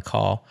hopped on the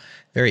call.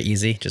 Very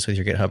easy, just with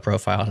your GitHub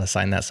profile to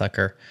sign that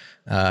sucker.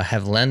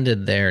 Have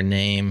lended their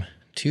name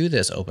to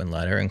this open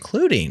letter,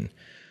 including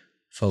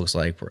folks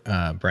like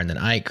Brendan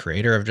Eich,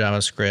 creator of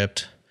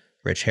JavaScript,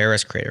 Rich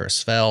Harris, creator of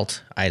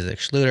Svelte, Isaac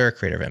Schluter,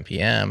 creator of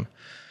NPM,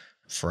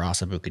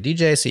 Firas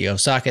Abukadije, CEO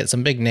of Socket,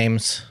 some big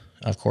names.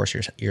 Of course,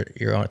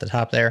 your own at the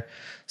top there.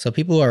 So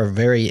people who are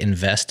very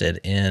invested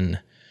in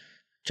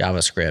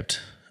JavaScript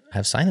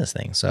have signed this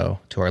thing.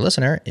 So to our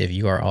listener, if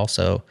you are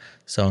also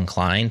so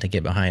inclined to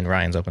get behind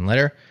Ryan's open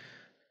letter,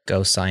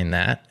 go sign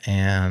that.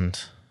 And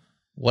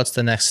what's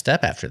the next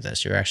step after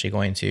this? You're actually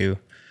going to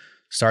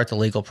start the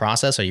legal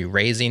process. Are you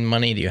raising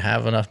money? Do you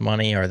have enough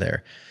money? Are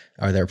there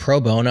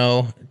pro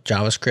bono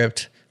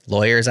JavaScript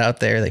lawyers out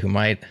there who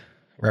might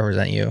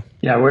represent you?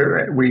 Yeah,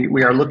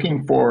 we are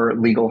looking for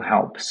legal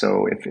help.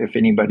 So if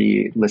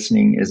anybody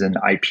listening is an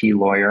IP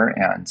lawyer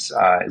and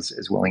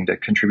is willing to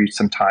contribute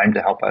some time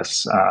to help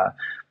us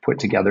put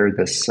together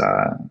this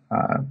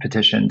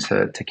petition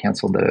to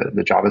cancel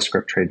the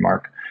JavaScript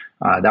trademark,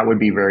 that would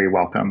be very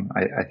welcome.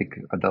 I think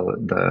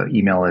the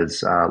email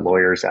is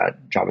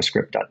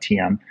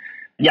lawyers@javascript.tm.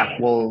 Yeah,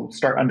 we'll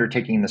start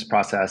undertaking this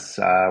process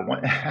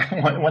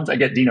once I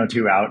get Deno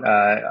 2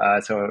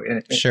 out. So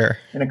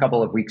in a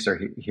couple of weeks or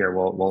here,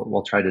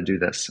 we'll try to do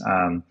this.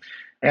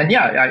 And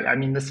yeah, I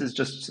mean, this is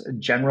just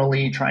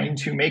generally trying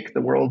to make the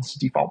world's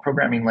default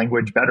programming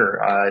language better.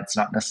 It's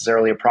not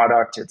necessarily a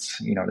product. It's,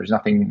 there's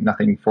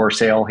nothing for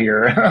sale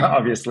here.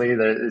 Obviously,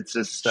 it's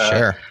just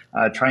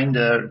trying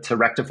to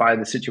rectify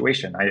the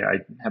situation. I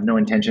have no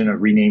intention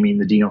of renaming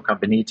the Deno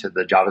company to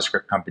the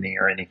JavaScript company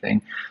or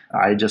anything.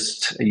 I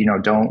just,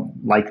 don't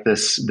like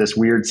this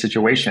weird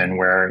situation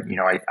where,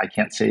 I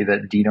can't say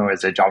that Deno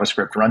is a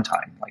JavaScript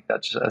runtime.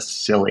 That's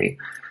just silly.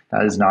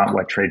 That is not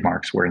what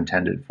trademarks were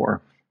intended for.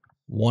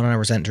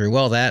 100% true.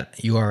 Well, that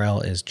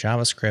URL is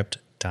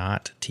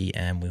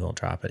javascript.tm. We will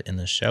drop it in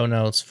the show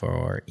notes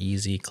for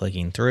easy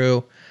clicking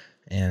through.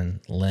 and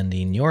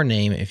lending your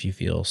name if you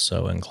feel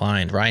so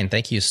inclined. Ryan,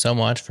 thank you so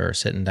much for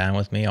sitting down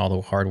with me, all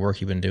the hard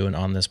work you've been doing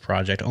on this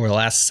project over the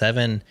last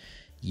 7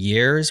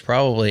 years,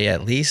 probably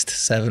at least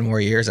 7 more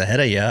years ahead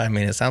of you. I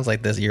mean, it sounds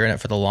like you're in it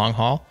for the long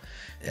haul.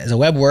 As a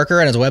web worker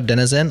and as a web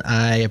denizen,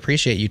 I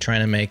appreciate you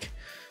trying to make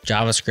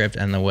JavaScript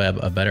and the web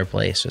a better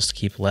place. Just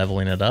keep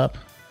leveling it up,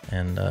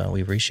 and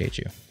we appreciate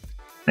you.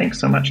 Thanks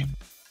so much.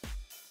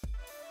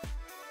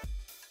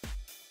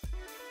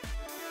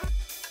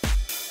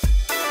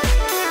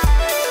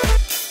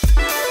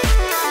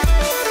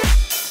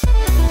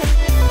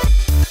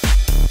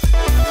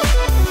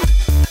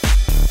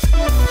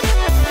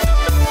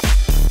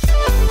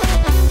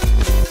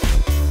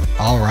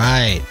 All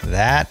right,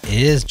 that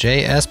is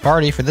JS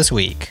Party for this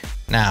week.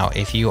 Now,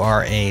 if you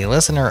are a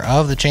listener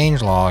of the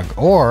changelog,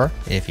 or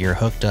if you're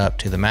hooked up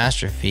to the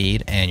master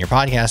feed and your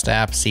podcast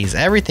app sees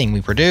everything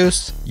we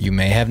produce, you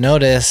may have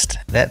noticed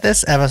that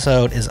this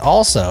episode is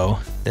also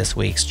this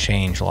week's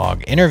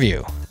changelog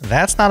interview.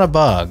 That's not a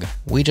bug.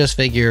 We just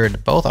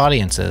figured both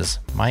audiences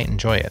might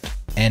enjoy it.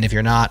 And if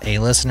you're not a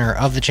listener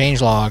of the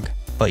changelog,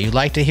 but you'd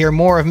like to hear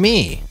more of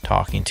me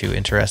talking to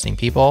interesting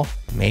people,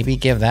 maybe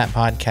give that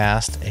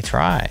podcast a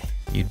try.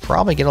 You'd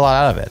probably get a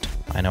lot out of it.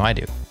 I know I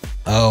do.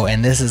 Oh,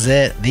 and this is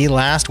it, the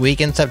last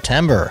week in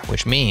September,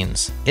 which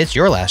means it's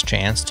your last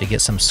chance to get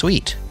some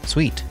sweet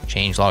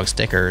changelog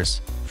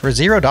stickers for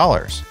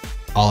 $0.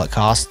 All it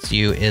costs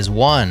you is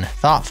one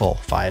thoughtful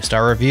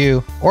 5-star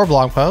review or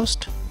blog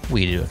post.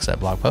 We do accept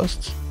blog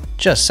posts.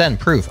 Just send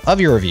proof of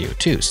your review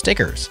to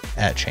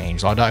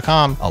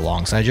stickers@changelog.com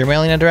alongside your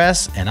mailing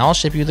address, and I'll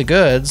ship you the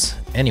goods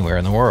anywhere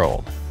in the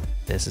world.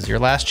 This is your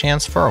last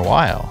chance for a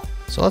while,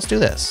 so let's do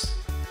this.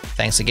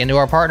 Thanks again to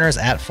our partners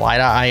at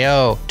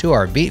Fly.io, to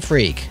our beat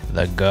freak,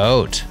 the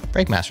GOAT,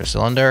 Breakmaster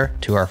Cylinder,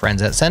 to our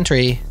friends at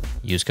Sentry,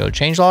 use code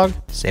changelog,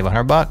 save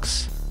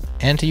 $100,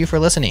 and to you for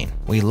listening.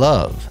 We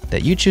love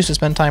that you choose to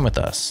spend time with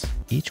us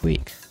each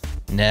week.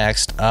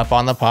 Next up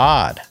on the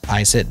pod,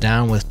 I sit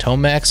down with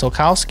Tomek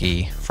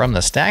Solkowski from the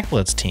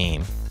StackBlitz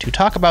team to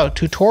talk about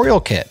Tutorial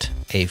Kit,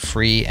 a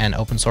free and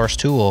open source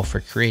tool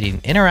for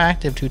creating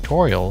interactive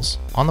tutorials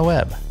on the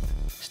web.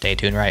 Stay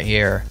tuned right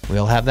here.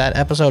 We'll have that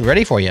episode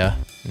ready for you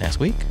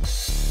next week.